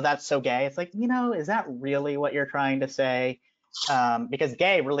 oh, that's so gay. It's like, is that really what you're trying to say? Because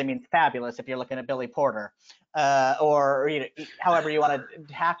gay really means fabulous if you're looking at Billy Porter, or however you want to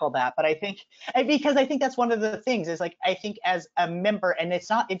tackle that. But I think, because I think that's one of the things is like, I think as a member, and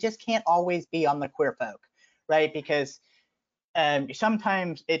it just can't always be on the queer folk. Right, because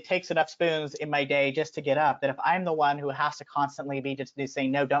sometimes it takes enough spoons in my day just to get up that if I'm the one who has to constantly be just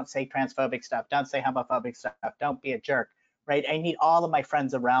saying, no, don't say transphobic stuff, don't say homophobic stuff, don't be a jerk, right? I need all of my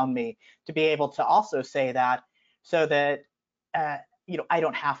friends around me to be able to also say that, so that I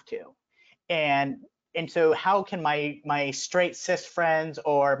don't have to. And so how can my straight cis friends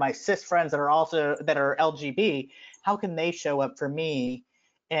or my cis friends that are LGB, how can they show up for me?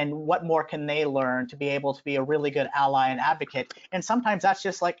 And what more can they learn to be able to be a really good ally and advocate? And sometimes that's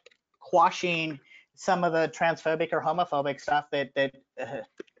just like quashing some of the transphobic or homophobic stuff that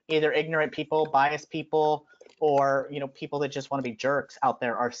either ignorant people, biased people, or people that just want to be jerks out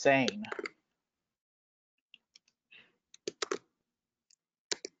there are saying.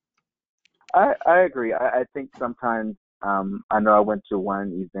 I agree. I think sometimes, I know I went to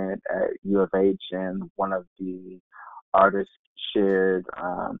one event at U of H, and one of the artists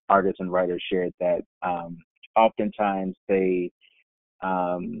artists and writers shared that oftentimes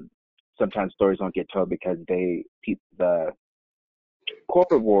sometimes stories don't get told because the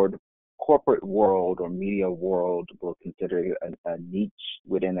corporate world or media world will consider it a niche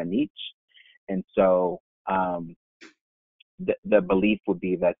within a niche, and so the belief would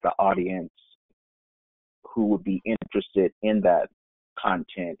be that the audience who would be interested in that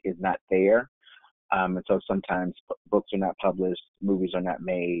content is not there. And so sometimes books are not published, movies are not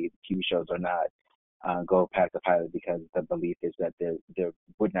made, TV shows are not go past the pilot because the belief is that there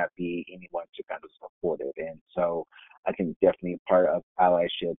would not be anyone to kind of support it. And so I think definitely part of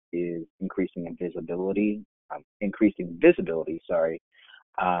allyship is increasing visibility, sorry.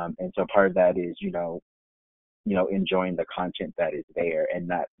 And so part of that is, enjoying the content that is there and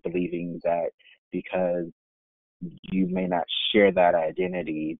not believing that because you may not share that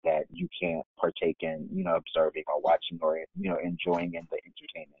identity that you can't partake in, observing or watching or, enjoying in the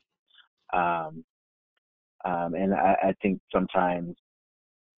entertainment. And I think sometimes,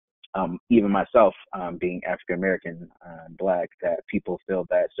 even myself, being African American, Black, that people feel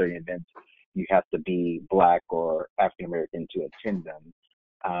that certain events you have to be Black or African American to attend them,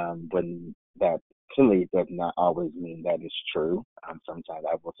 when that clearly does not always mean that is true. Sometimes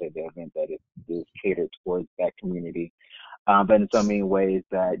I will say the event that it is catered towards that community, but in so many ways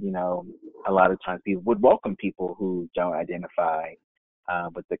that a lot of times people would welcome people who don't identify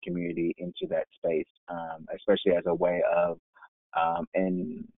with the community into that space, especially as a way of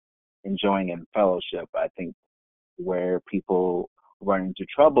enjoying and fellowship. I think where people run into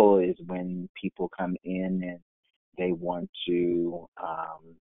trouble is when people come in and they want to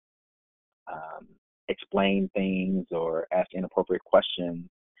explain things or ask inappropriate questions,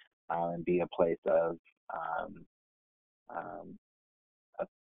 and be a place of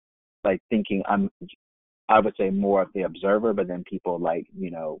like thinking I would say more of the observer, but then people like,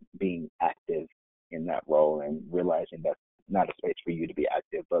 being active in that role and realizing that's not a space for you to be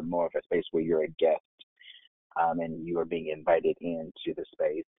active, but more of a space where you're a guest, and you are being invited into the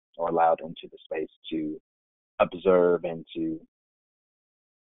space or allowed into the space to observe and to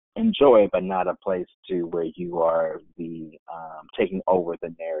enjoy, but not a place to where you are taking over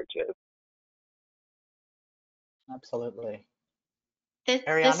the narrative. Absolutely. This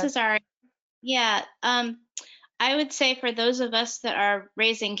Ariana? is our, yeah. I would say for those of us that are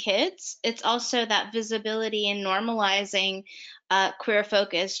raising kids, it's also that visibility and normalizing queer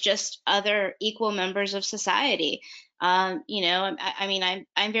folk as just other equal members of society. I mean,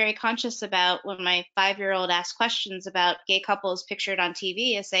 I'm very conscious about when my 5-year-old asks questions about gay couples pictured on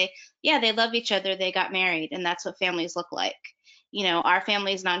TV. I say, yeah, they love each other, they got married, and that's what families look like. Our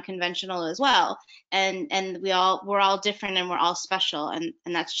family is non-conventional as well, and we're all different, and we're all special, and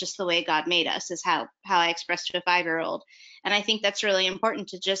that's just the way God made us, is how I expressed to a 5-year-old. And I think that's really important,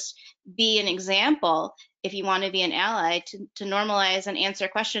 to just be an example if you want to be an ally, to normalize and answer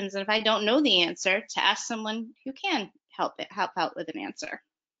questions, and if I don't know the answer, to ask someone who can help out with an answer.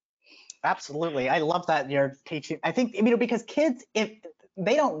 Absolutely. I love that you're teaching. I think, because kids, if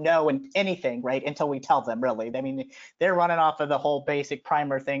they don't know anything, right, until we tell them, really. I mean, they're running off of the whole basic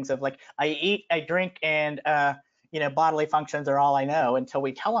primer things of like, I eat, I drink, and bodily functions are all I know, until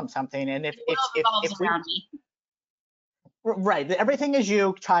we tell them something. And if we, around me. right, everything is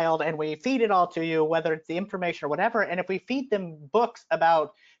you, child, and we feed it all to you, whether it's the information or whatever. And if we feed them books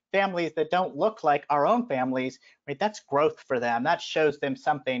about families that don't look like our own families, right, that's growth for them. That shows them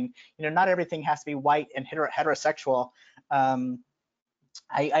something. Not everything has to be white and heterosexual.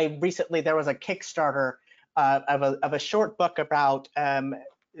 I recently, there was a Kickstarter of a short book about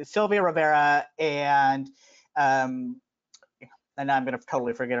Sylvia Rivera and now I'm going to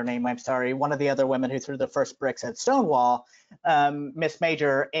totally forget her name, I'm sorry, one of the other women who threw the first bricks at Stonewall, Miss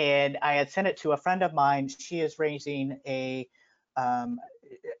Major, and I had sent it to a friend of mine. She is raising a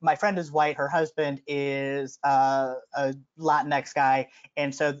my friend is white, her husband is a Latinx guy,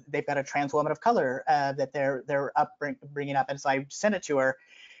 and so they've got a trans woman of color that they're bringing up, and so I sent it to her,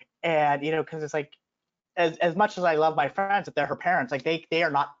 and because it's like, as much as I love my friends, if they're her parents, like they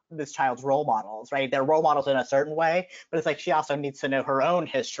are not this child's role models, right? They're role models in a certain way, but it's like she also needs to know her own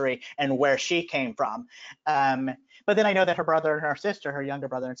history and where she came from. But then I know that her brother and her sister, her younger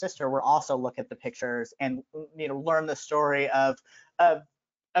brother and sister, will also look at the pictures and learn the story of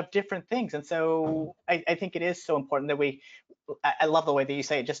different things. And so I think it is so important that I love the way that you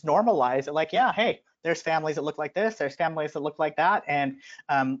say it, just normalize it. Like, yeah, hey, there's families that look like this, there's families that look like that, and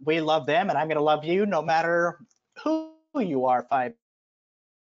we love them, and I'm going to love you no matter who you are.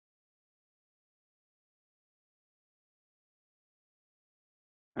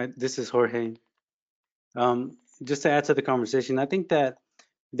 This is Jorge. Just to add to the conversation, I think that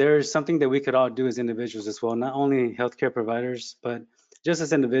there's something that we could all do as individuals as well, not only healthcare providers, but just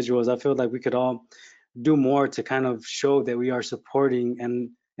as individuals. I feel like we could all do more to kind of show that we are supporting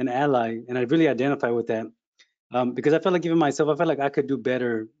an ally, and I really identify with that. Because I feel like even myself, I feel like I could do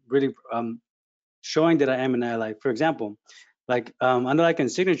better, really showing that I am an ally. For example, like under like in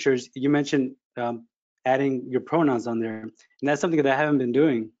signatures, you mentioned adding your pronouns on there, and that's something that I haven't been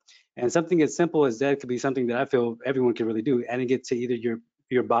doing. And something as simple as that could be something that I feel everyone can really do, adding it to either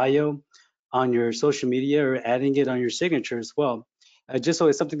your bio on your social media or adding it on your signature as well. Just so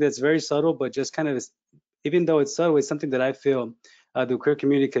it's something that's very subtle, but just kind of, even though it's subtle, it's something that I feel the queer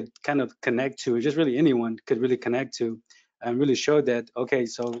community could kind of connect to, or just really anyone could really connect to, and really show that, okay,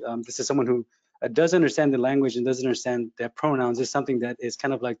 so this is someone who does understand the language and does understand that pronouns is something that is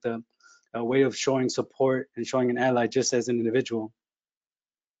kind of like the way of showing support and showing an ally just as an individual.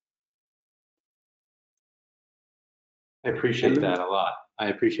 I appreciate that a lot. I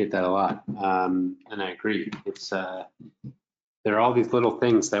appreciate that a lot. And I agree. It's there are all these little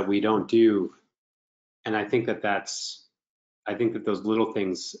things that we don't do. And I think that those little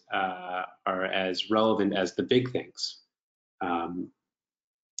things are as relevant as the big things. And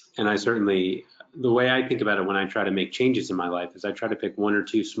I certainly, the way I think about it when I try to make changes in my life is I try to pick one or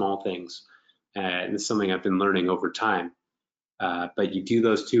two small things. And it's something I've been learning over time. But you do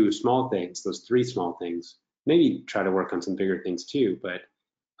those two small things, those three small things, maybe try to work on some bigger things too, but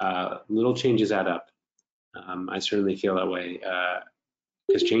little changes add up. I certainly feel that way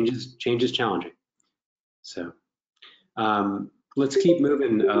because change is challenging. So let's keep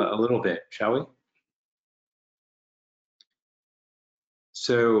moving a little bit, shall we?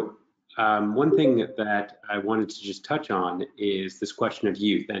 So one thing that I wanted to just touch on is this question of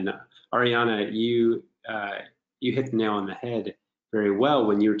youth. And Ariana, you hit the nail on the head very well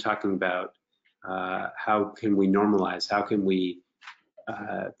when you were talking about how can we normalize, how can we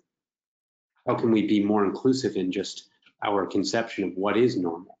be more inclusive in just our conception of what is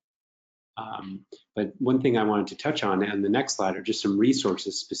normal. But one thing I wanted to touch on the next slide are just some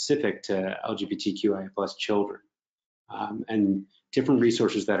resources specific to LGBTQIA+ children, and different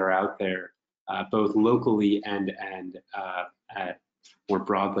resources that are out there, both locally and more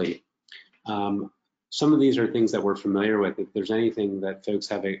broadly. Some of these are things that we're familiar with. If there's anything that folks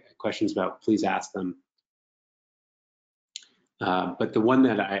have questions about, please ask them. But the one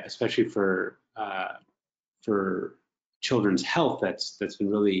that especially for children's health, that's been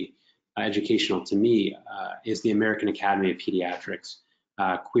really educational to me is the American Academy of Pediatrics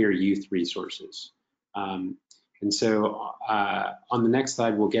Queer Youth Resources. And so on the next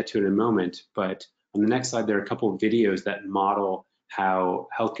slide, we'll get to it in a moment, but on the next slide, there are a couple of videos that model how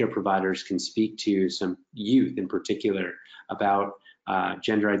healthcare providers can speak to some youth in particular about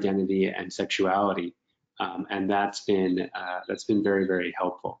gender identity and sexuality. And that's been very, very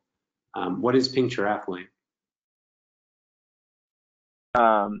helpful. What is Pink Giraffe, William?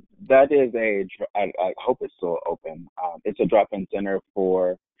 That is I hope it's still open. It's a drop-in center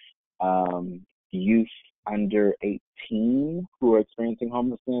for youth under 18 who are experiencing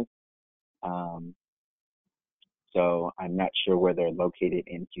homelessness. So I'm not sure where they're located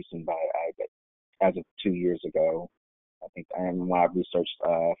in Houston, but as of 2 years ago, I think when I researched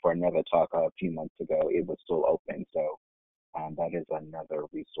for another talk a few months ago, it was still open. So that is another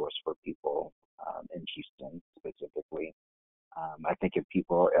resource for people in Houston specifically. I think if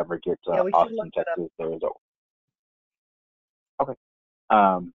people ever get to Austin, Texas, there's okay.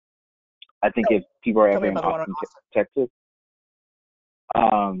 I think if people are ever in Austin, Texas,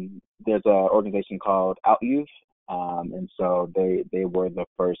 there's an organization called Out Youth, and so they were the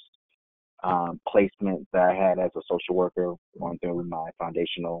first placement that I had as a social worker going through my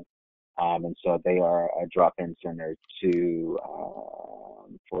foundational, and so they are a drop-in center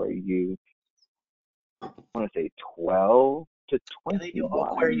for youth. I want to say 12 to Yeah, they do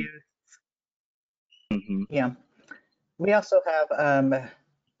all queer 21. youth. Hmm. Yeah. We also have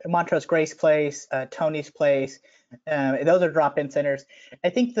Montrose Grace Place, Tony's Place. Those are drop-in centers. I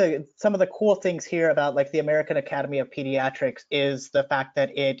think some of the cool things here about like the American Academy of Pediatrics is the fact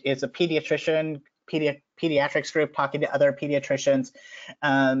that it is a pediatrics group talking to other pediatricians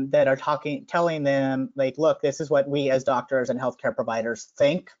that are telling them like, look, this is what we as doctors and healthcare providers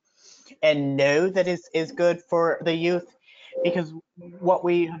think and know that is good for the youth. Because what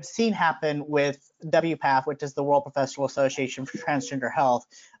we have seen happen with WPATH, which is the World Professional Association for Transgender Health,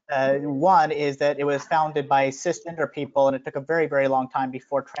 one is that it was founded by cisgender people, and it took a very, very long time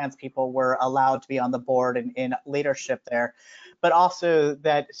before trans people were allowed to be on the board and in leadership there. But also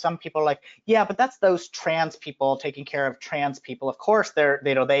that some people are like, yeah, but that's those trans people taking care of trans people. Of course,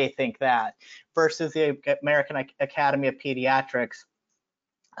 they think that. Versus the American Academy of Pediatrics,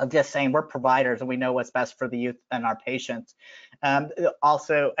 of just saying we're providers and we know what's best for the youth and our patients.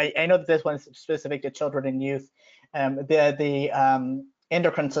 Also, I know that this one's specific to children and youth. The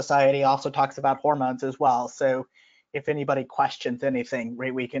Endocrine Society also talks about hormones as well. So if anybody questions anything,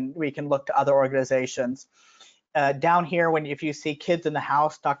 we can look to other organizations. Down here, if you see Kids in the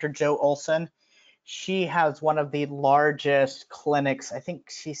House, Dr. Jo Olson, she has one of the largest clinics. I think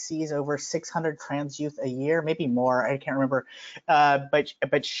she sees over 600 trans youth a year, maybe more. I can't remember.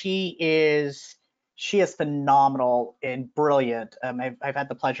 But she is phenomenal and brilliant. I've had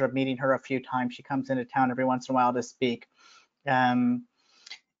the pleasure of meeting her a few times. She comes into town every once in a while to speak. And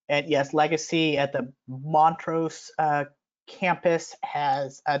yes, Legacy at the Montrose campus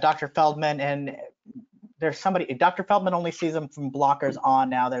has Dr. Feldman, and there's somebody, Dr. Feldman only sees them from blockers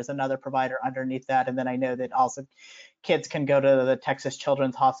on now. There's another provider underneath that. And then I know that also kids can go to the Texas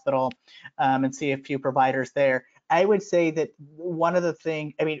Children's Hospital and see a few providers there. I would say that one of the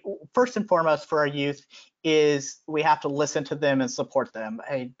things, I mean, first and foremost for our youth is we have to listen to them and support them.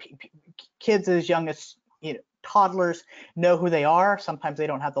 Kids as young as, toddlers know who they are. Sometimes they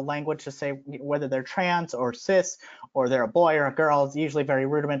don't have the language to say whether they're trans or cis or they're a boy or a girl. It's usually very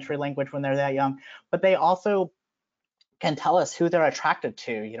rudimentary language when they're that young, but they also can tell us who they're attracted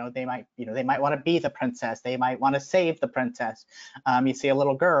to. They might want to be the princess. They might want to save the princess. You see a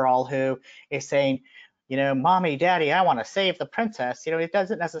little girl who is saying, mommy, daddy, I want to save the princess. It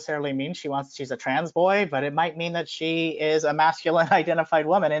doesn't necessarily mean she's a trans boy, but it might mean that she is a masculine identified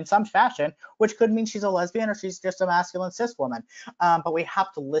woman in some fashion, which could mean she's a lesbian or she's just a masculine cis woman. But we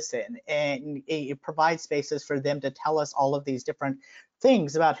have to listen and provide spaces for them to tell us all of these different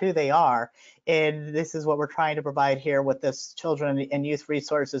things about who they are. And this is what we're trying to provide here with this children and youth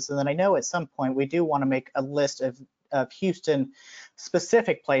resources. And then I know at some point we do want to make a list of Houston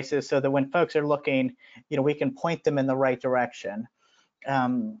specific places so that when folks are looking, we can point them in the right direction.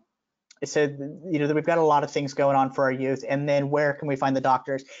 So, we've got a lot of things going on for our youth. And then where can we find the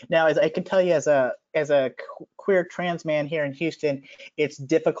doctors? Now, as I can tell you, as a queer trans man here in Houston, it's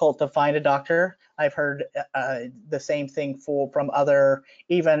difficult to find a doctor. I've heard the same thing from other,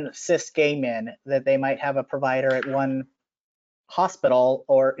 even cis gay men, that they might have a provider at one hospital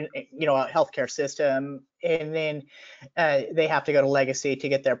or a healthcare system, and then they have to go to Legacy to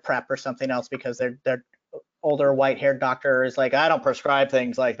get their PrEP or something else because their older white-haired doctor is like, I don't prescribe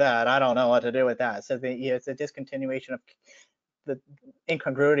things like that. I don't know what to do with that. So it's a discontinuation of the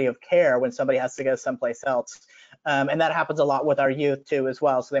incongruity of care when somebody has to go someplace else. And that happens a lot with our youth too as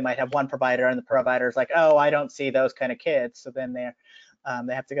well. So they might have one provider and the provider's like, oh, I don't see those kind of kids. So then they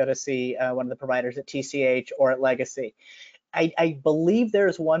have to go to see one of the providers at TCH or at Legacy. I believe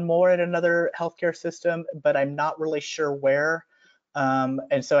there's one more at another healthcare system, but I'm not really sure where.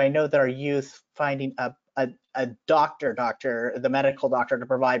 And so I know that our youth finding a doctor, the medical doctor, to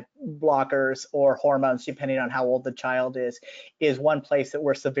provide blockers or hormones, depending on how old the child is one place that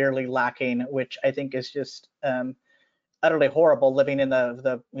we're severely lacking, which I think is just utterly horrible, living in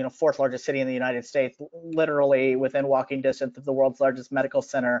the fourth largest city in the United States, literally within walking distance of the world's largest medical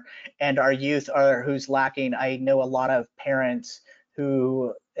center, and our youth who's lacking. I know a lot of parents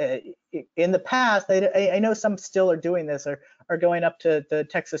who in the past, I know some still are doing this, are going up to the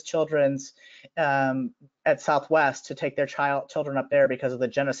Texas Children's at Southwest to take their children up there because of the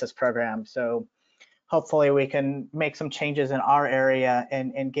Genesis program. So hopefully we can make some changes in our area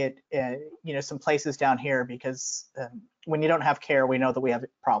and get some places down here, because when you don't have care, we know that we have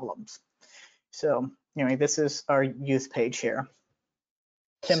problems. So anyway, this is our youth page here.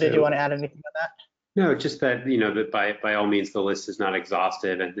 Tim, did you want to add anything on that? No, just that, that by all means, the list is not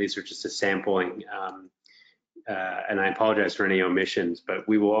exhaustive, and these are just a sampling. And I apologize for any omissions, but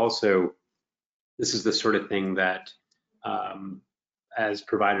we will also, this is the sort of thing that as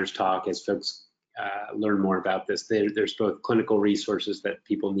providers talk, as folks learn more about this. There's both clinical resources that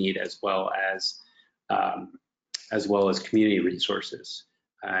people need as well as community resources,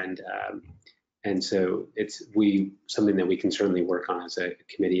 and so it's something that we can certainly work on as a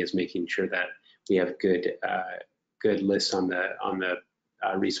committee, is making sure that we have good lists on the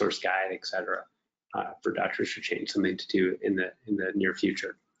resource guide, et cetera, for Doctors for Change, something to do in the near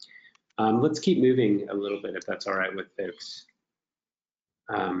future. Let's keep moving a little bit, if that's all right with folks.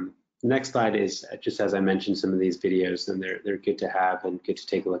 The next slide is just, as I mentioned, some of these videos, and they're good to have and good to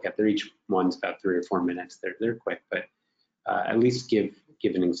take a look at. Each one's about 3 or 4 minutes. They're quick, but at least give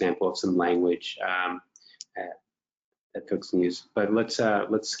an example of some language that folks can use. But let's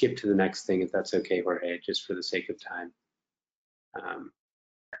skip to the next thing, if that's okay, Jorge, just for the sake of time.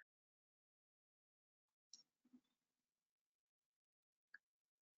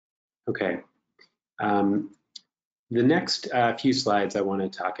 Okay. The next few slides I want to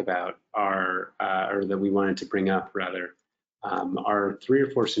talk about are, or that we wanted to bring up rather, are 3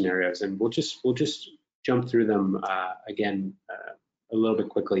 or 4 scenarios, and we'll just jump through them again a little bit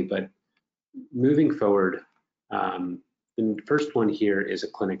quickly. But moving forward, the first one here is a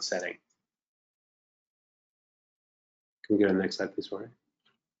clinic setting. Can we go to the next slide, please, Jorge?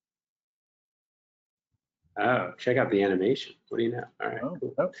 Oh, check out the animation. What do you know? All right,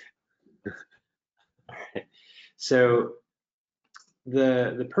 cool. Oh. All right. So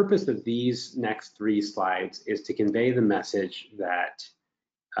the purpose of these next 3 slides is to convey the message that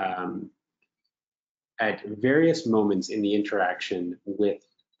at various moments in the interaction with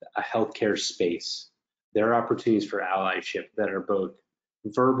a healthcare space, there are opportunities for allyship that are both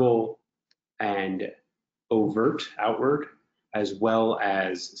verbal and overt, outward, as well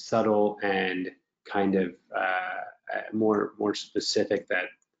as subtle and kind of more specific,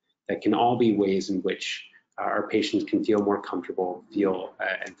 that can all be ways in which our patients can feel more comfortable, feel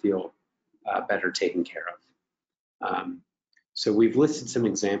better taken care of. So we've listed some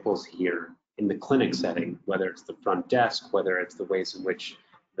examples here in the clinic setting, whether it's the front desk, whether it's the ways in which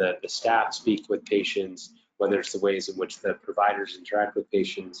the staff speak with patients, whether it's the ways in which the providers interact with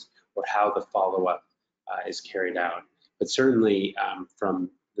patients, or how the follow-up is carried out. But certainly from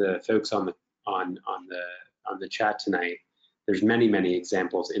the folks on the chat tonight, there's many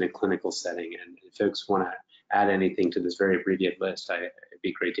examples in a clinical setting, and if folks want to add anything to this very abbreviated list, it'd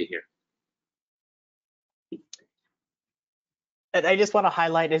be great to hear. And I just want to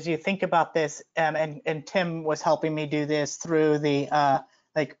highlight, as you think about this, and Tim was helping me do this through the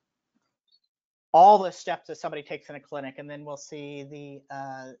like all the steps that somebody takes in a clinic, and then we'll see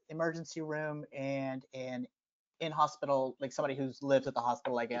the emergency room and in hospital, like somebody who lives at the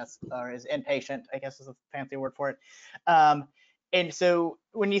hospital, I guess, or is inpatient, I guess is a fancy word for it. And so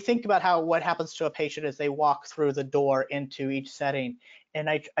when you think about what happens to a patient as they walk through the door into each setting, and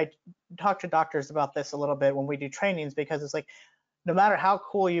I talk to doctors about this a little bit when we do trainings, because it's like, no matter how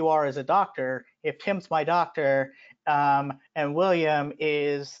cool you are as a doctor, if Tim's my doctor and William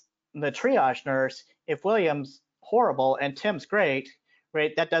is the triage nurse, if William's horrible and Tim's great,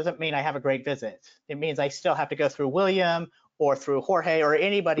 right, that doesn't mean I have a great visit. It means I still have to go through William or through Jorge or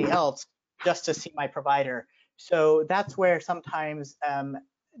anybody else just to see my provider. So that's where sometimes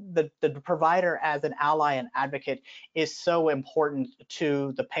the provider as an ally and advocate is so important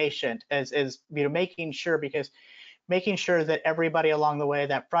to the patient, as making sure that everybody along the way,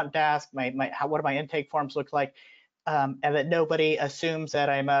 that front desk, what do my intake forms look like, and that nobody assumes that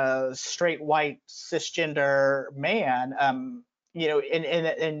I'm a straight white cisgender man,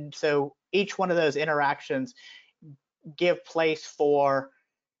 and so each one of those interactions give place for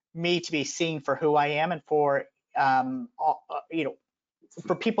me to be seen for who I am, and for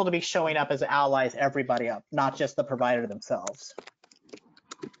for people to be showing up as allies, everybody up, not just the provider themselves.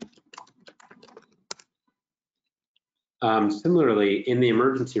 Similarly, in the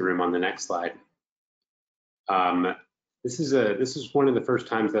emergency room on the next slide, this is one of the first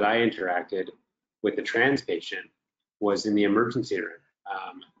times that I interacted with a trans patient, was in the emergency room,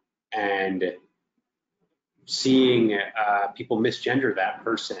 and seeing people misgender that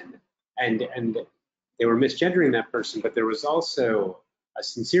person, and they were misgendering that person, but there was also a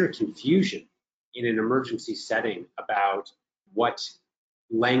sincere confusion in an emergency setting about what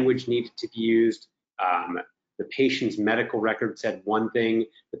language needed to be used. The patient's medical record said one thing,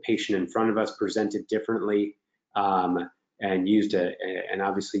 the patient in front of us presented differently, and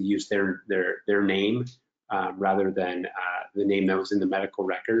obviously used their name rather than the name that was in the medical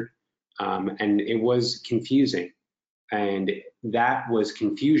record. And it was confusing, and that was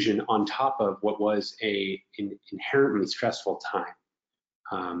confusion on top of what was an inherently stressful time.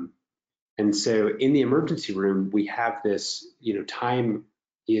 And so in the emergency room, we have this, time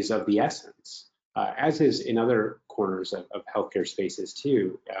is of the essence. as is in other corners of healthcare spaces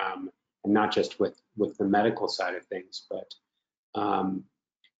too, and not just with the medical side of things, but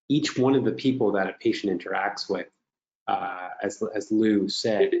each one of the people that a patient interacts with, as Lou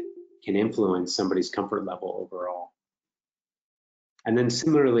said, can influence somebody's comfort level overall. And then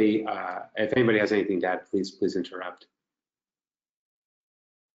similarly, if anybody has anything to add, please interrupt.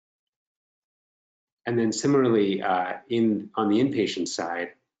 And then similarly, on the inpatient side,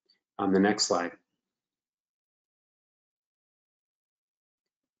 on the next slide,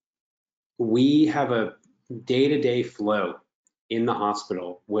 we have a day-to-day flow in the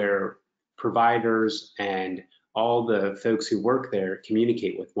hospital where providers and all the folks who work there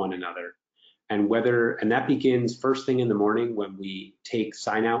communicate with one another. And that begins first thing in the morning when we take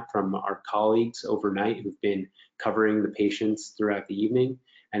sign out from our colleagues overnight who've been covering the patients throughout the evening.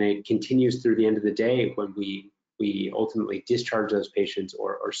 And it continues through the end of the day when we ultimately discharge those patients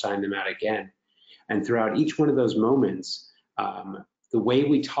or sign them out again. And throughout each one of those moments, the way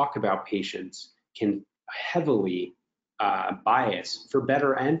we talk about patients can heavily bias for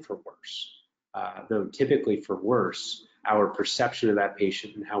better and for worse, though typically for worse, our perception of that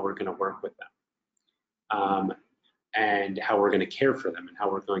patient and how we're going to work with them, and how we're going to care for them and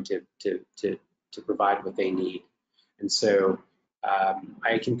how we're going to provide what they need. And so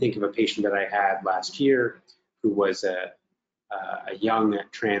I can think of a patient that I had last year who was a young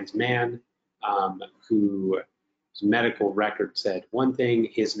trans man who his medical record said one thing,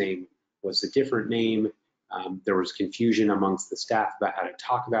 his name was a different name. There was confusion amongst the staff about how to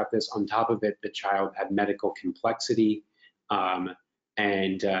talk about this. On top of it, the child had medical complexity, and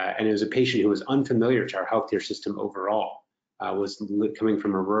it was a patient who was unfamiliar to our healthcare system overall, was coming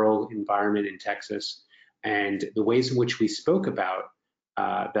from a rural environment in Texas. And the ways in which we spoke about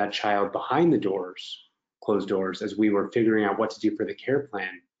that child behind the doors, closed doors, as we were figuring out what to do for the care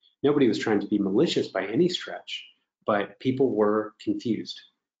plan, nobody was trying to be malicious by any stretch, but people were confused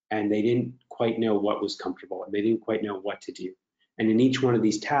and they didn't quite know what was comfortable and they didn't quite know what to do. And in each one of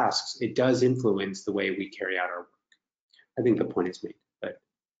these tasks, it does influence the way we carry out our work. I think the point is made, but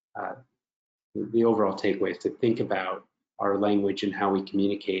the overall takeaway is to think about our language and how we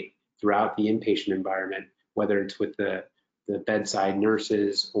communicate throughout the inpatient environment, whether it's with the bedside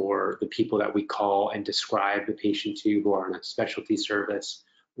nurses or the people that we call and describe the patient to who are in a specialty service,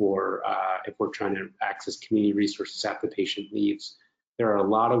 or if we're trying to access community resources after the patient leaves. There are a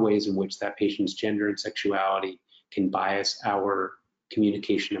lot of ways in which that patient's gender and sexuality can bias our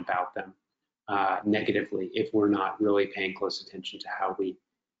communication about them negatively if we're not really paying close attention to how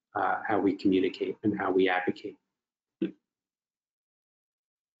we communicate and how we advocate.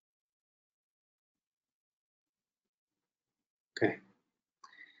 Okay.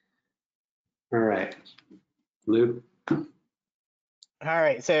 All right, Lou. All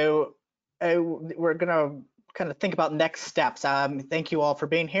right, so we're gonna kind of think about next steps. Thank you all for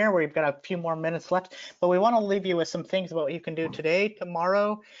being here. We've got a few more minutes left, but we want to leave you with some things about what you can do today,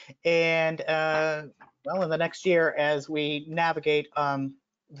 tomorrow, and well, in the next year as we navigate the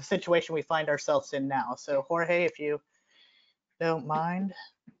situation we find ourselves in now. So Jorge, if you don't mind.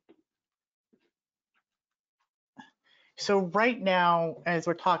 So right now, as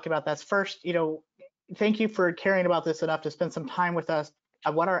we're talking about this, first, thank you for caring about this enough to spend some time with us,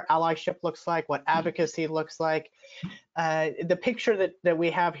 what our allyship looks like, what advocacy looks like. The picture that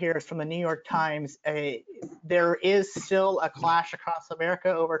we have here is from the New York Times. There is still a clash across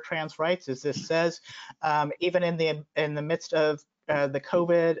America over trans rights, as this says, even in the midst of the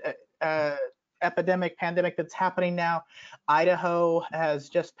COVID pandemic that's happening now. Idaho has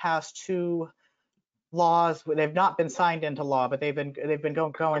just passed 2 laws. They've not been signed into law, but they've been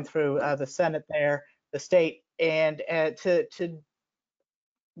going through the Senate there, the state, and to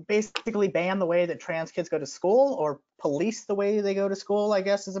basically ban the way that trans kids go to school, or police the way they go to school, I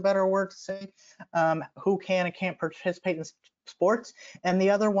guess is a better word to say, who can and can't participate in sports. And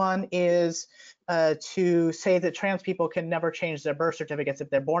the other one is to say that trans people can never change their birth certificates if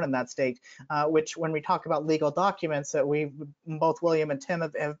they're born in that state, which when we talk about legal documents that both William and Tim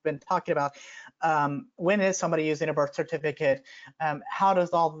have been talking about, when is somebody using a birth certificate? How does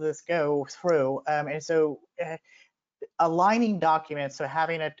all of this go through? And so aligning documents, so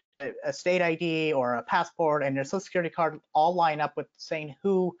having a state ID or a passport and your social security card all line up with saying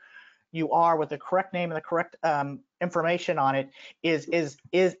who you are with the correct name and the correct information on it is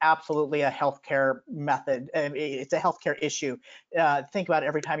absolutely a healthcare method. It's a healthcare issue. Think about it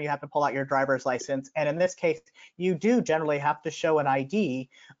every time you have to pull out your driver's license. And in this case, you do generally have to show an ID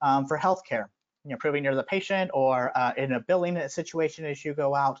for healthcare. proving you're the patient, or in a billing situation as you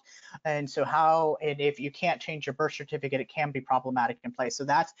go out. And so and if you can't change your birth certificate, it can be problematic in place. So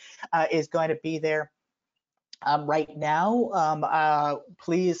that is going to be there. Right now,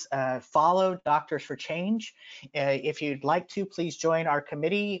 please follow Doctors for Change. If you'd like to, please join our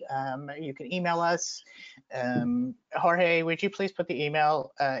committee. You can email us. Jorge, would you please put the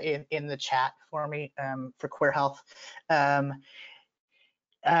email in the chat for me for Queer Health? Get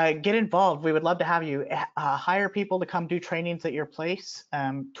involved. We would love to have you. Hire people to come do trainings at your place.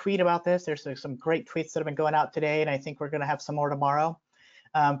 Tweet about this. There's some great tweets that have been going out today, and I think we're going to have some more tomorrow.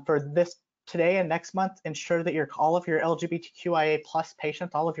 For this today and next month, ensure that all of your LGBTQIA plus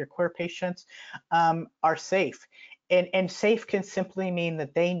patients, all of your queer patients are safe. And safe can simply mean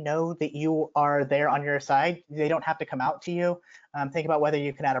that they know that you are there on your side. They don't have to come out to you. Think about whether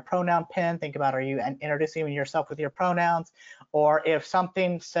you can add a pronoun pin. Think about, are you introducing yourself with your pronouns? Or if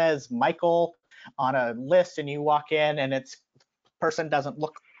something says Michael on a list and you walk in and the person doesn't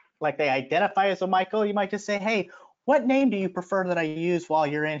look like they identify as a Michael, you might just say, hey, what name do you prefer that I use while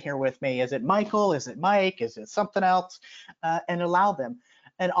you're in here with me? Is it Michael? Is it Mike? Is it something else? And allow them.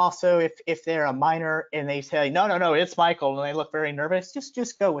 And also, if they're a minor and they say, no, it's Michael, and they look very nervous,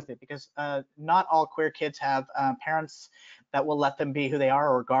 just go with it, because not all queer kids have parents that will let them be who they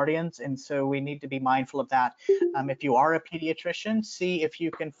are, or guardians. And so we need to be mindful of that. If you are a pediatrician, see if you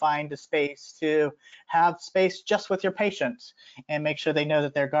can find a space to have space just with your patients, and make sure they know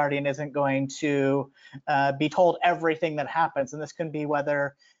that their guardian isn't going to be told everything that happens. And this can be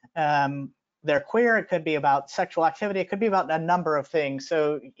whether they're queer, it could be about sexual activity, it could be about a number of things.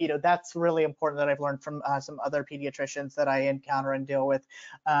 So, that's really important that I've learned from some other pediatricians that I encounter and deal with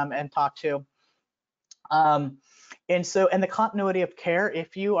and talk to. And the continuity of care,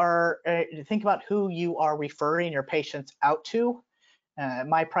 if you are, think about who you are referring your patients out to.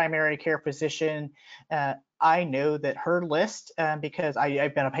 My primary care physician, I know that her list, because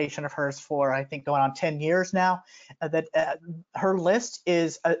I've been a patient of hers for, I think, going on 10 years now, that her list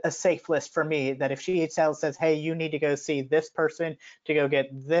is a safe list for me, that if she says, hey, you need to go see this person to go get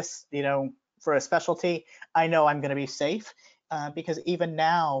this, for a specialty, I know I'm going to be safe, because even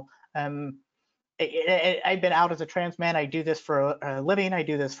now, I've been out as a trans man. I do this for a living. I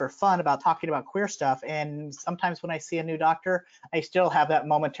do this for fun, about talking about queer stuff. And sometimes when I see a new doctor, I still have that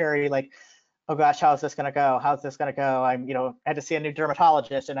momentary, like, oh gosh, how's this gonna go? How's this gonna go? I had to see a new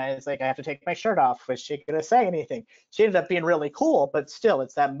dermatologist, and I was like, I have to take my shirt off. Was she gonna say anything? She ended up being really cool, but still,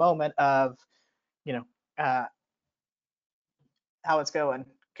 it's that moment of, how it's going.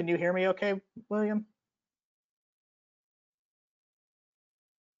 Can you hear me okay, William?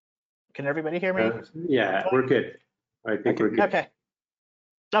 Can everybody hear me? Yeah, we're good. I think we're good.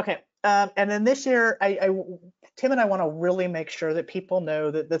 Okay. And then this year, Tim and I want to really make sure that people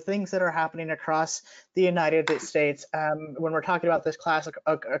know that the things that are happening across the United States, when we're talking about this class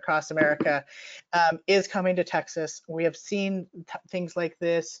across America, is coming to Texas. We have seen things like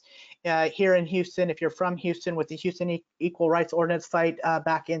this here in Houston. If you're from Houston, with the Houston Equal Rights Ordinance fight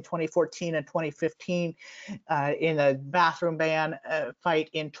back in 2014 and 2015, in a bathroom ban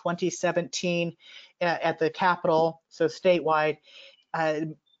fight in 2017 at the Capitol, so statewide.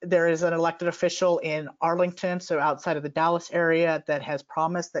 There is an elected official in Arlington, so outside of the Dallas area, that has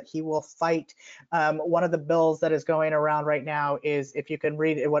promised that he will fight. One of the bills that is going around right now is, if you can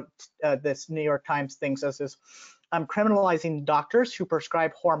read what this New York Times thing says, is criminalizing doctors who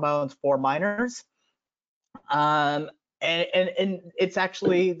prescribe hormones for minors. And it's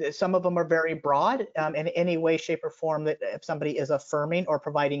actually, some of them are very broad in any way, shape, or form that if somebody is affirming or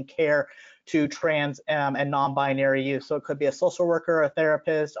providing care to trans and non-binary youth. So it could be a social worker, a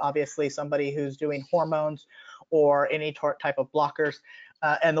therapist, obviously somebody who's doing hormones or any type of blockers.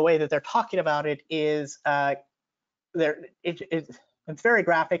 And the way that they're talking about it is it's very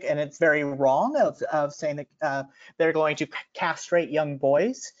graphic, and it's very wrong of saying that they're going to castrate young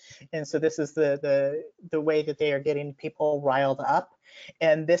boys. And so this is the way that they are getting people riled up.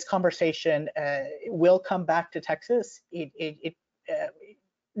 And this conversation will come back to Texas.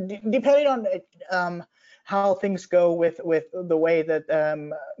 Depending on how things go with the way that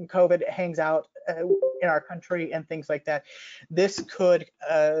COVID hangs out in our country and things like that, this could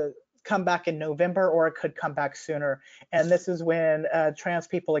come back in November, or it could come back sooner. And this is when trans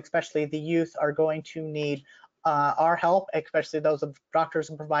people, especially the youth, are going to need our help, especially those of doctors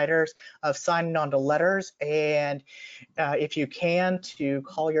and providers, of signing on to letters, and if you can, to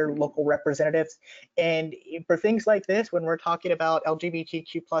call your local representatives. And for things like this, when we're talking about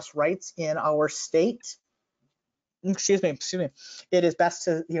LGBTQ plus rights in our state, excuse me, it is best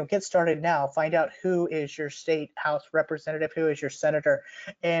to get started now. Find out who is your state house representative, who is your senator,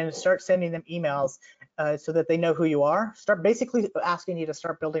 and start sending them emails so that they know who you are. Start basically asking you to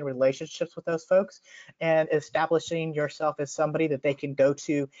start building relationships with those folks and establishing yourself as somebody that they can go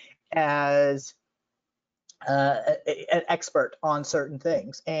to as an expert on certain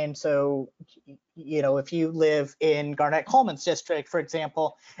things. And so, if you live in Garnett Coleman's district, for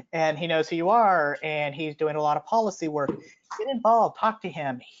example, and he knows who you are and he's doing a lot of policy work, get involved, talk to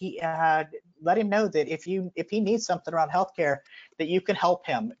him. Let him know that if he needs something around healthcare, that you can help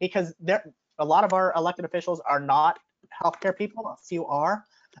him, because a lot of our elected officials are not healthcare people, a few are,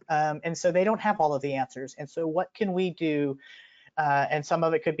 and so they don't have all of the answers. And so what can we do? And some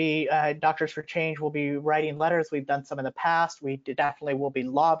of it could be Doctors for Change will be writing letters. We've done some in the past. We definitely will be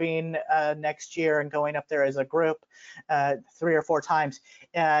lobbying next year and going up there as a group 3 or 4 times.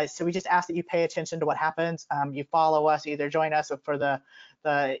 So we just ask that you pay attention to what happens. You follow us, either join us for the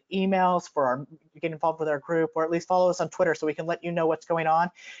emails, get involved with our group, or at least follow us on Twitter so we can let you know what's going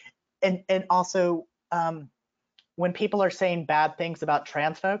on. And also, when people are saying bad things about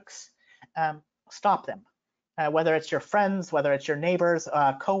trans folks, stop them. Whether it's your friends, whether it's your neighbors,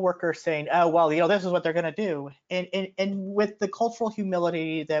 coworkers saying, oh, well, this is what they're going to do. And with the cultural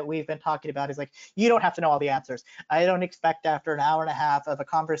humility that we've been talking about, is like, you don't have to know all the answers. I don't expect after an hour and a half of a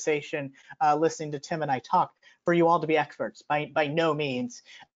conversation listening to Tim and I talk for you all to be experts, by no means.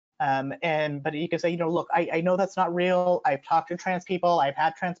 But you can say, look, I know that's not real. I've talked to trans people, I've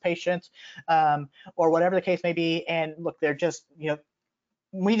had trans patients, or whatever the case may be. And look, they're just,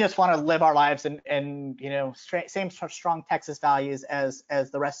 we just want to live our lives and same strong Texas values as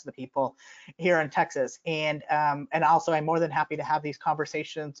the rest of the people here in Texas. And also, I'm more than happy to have these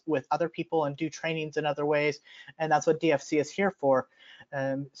conversations with other people and do trainings in other ways. And that's what DFC is here for,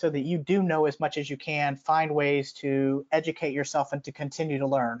 so that you do know as much as you can, find ways to educate yourself and to continue to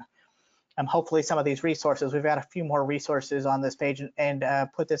learn. Hopefully some of these resources, we've got a few more resources on this page, and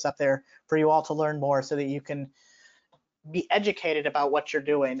put this up there for you all to learn more so that you can be educated about what you're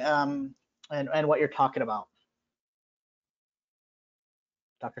doing and what you're talking about.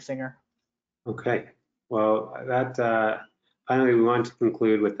 Dr. Singer. Okay, well, that finally we want to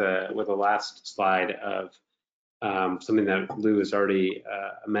conclude with a last slide of something that Lou has already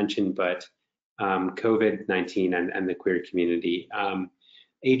mentioned, but COVID-19 and the queer community.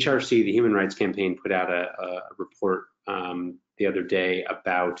 HRC, the Human Rights Campaign, put out a report the other day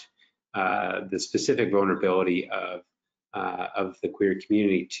about the specific vulnerability of the queer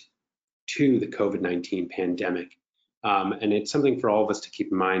community to the COVID-19 pandemic. And it's something for all of us to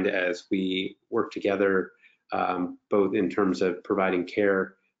keep in mind as we work together, both in terms of providing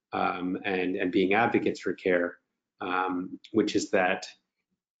care and being advocates for care, which is that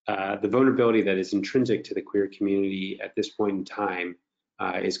the vulnerability that is intrinsic to the queer community at this point in time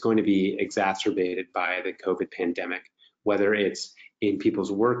is going to be exacerbated by the COVID pandemic, whether it's in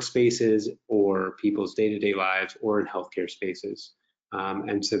people's workspaces or people's day-to-day lives or in healthcare spaces.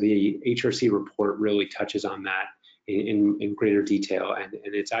 And so the HRC report really touches on that in greater detail, and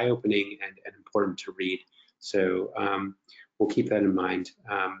it's eye-opening and important to read. So we'll keep that in mind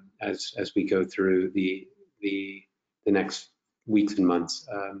as we go through the next weeks and months.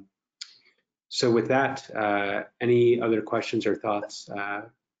 So with that, any other questions or thoughts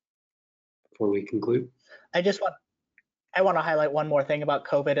before we conclude? I want to highlight one more thing about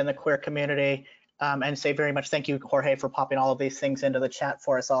COVID and the queer community, and say very much thank you, Jorge, for popping all of these things into the chat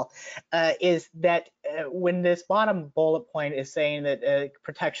for us all, is that when this bottom bullet point is saying that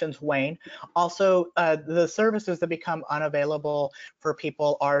protections wane, also the services that become unavailable for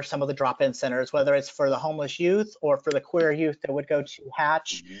people are some of the drop-in centers, whether it's for the homeless youth or for the queer youth that would go to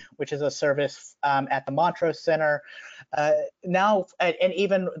Hatch, which is a service at the Montrose Center. Now, and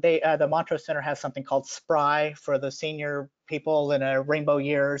even the Montrose Center has something called Spry for the senior people in rainbow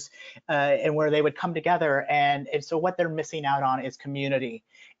years, and where they would come together, and so what they're missing out on is community.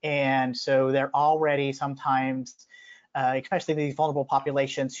 And so they're already sometimes, especially these vulnerable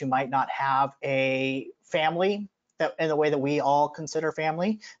populations who might not have a family that, in the way that we all consider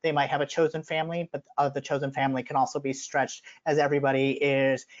family. They might have a chosen family, but the chosen family can also be stretched as everybody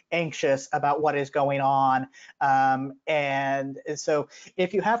is anxious about what is going on. And so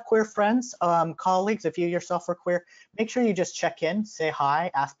if you have queer friends, colleagues, if you yourself are queer, make sure you just check in, say hi,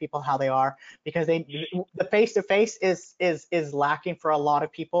 ask people how they are, because the face-to-face is lacking for a lot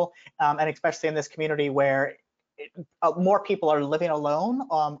of people, and especially in this community where more people are living alone,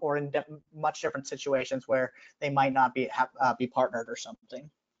 or in much different situations where they might not be partnered or something.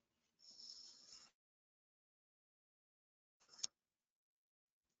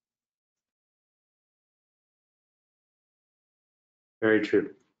 Very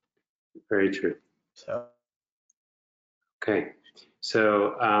true. Very true. So Okay.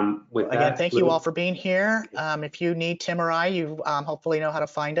 So with again, that, thank you all for being here. If you need Tim or I, you hopefully know how to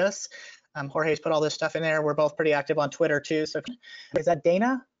find us. Jorge's put all this stuff in there. We're both pretty active on Twitter too. So is that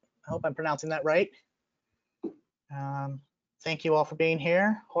Dana? I hope I'm pronouncing that right. Thank you all for being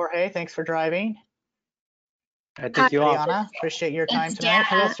here. Jorge, thanks for driving. I think you all. Diana, appreciate your time Thanks, tonight.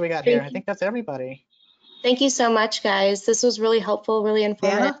 Who Dana. else do we got here? I think that's everybody. Thank you so much, guys. This was really helpful, really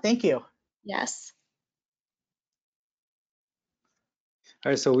informative. Diana, thank you. Yes.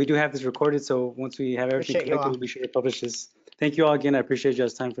 All right, so we do have this recorded. So once we have everything Appreciate you collected, all. we'll be sure to publish this. Thank you all again. I appreciate you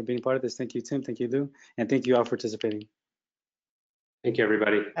guys' time for being part of this. Thank you, Tim. Thank you, Lou. And thank you all for participating. Thank you,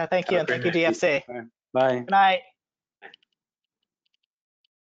 everybody. Thank you, Have a and thank you, great night. DFC. All right, bye. Good night.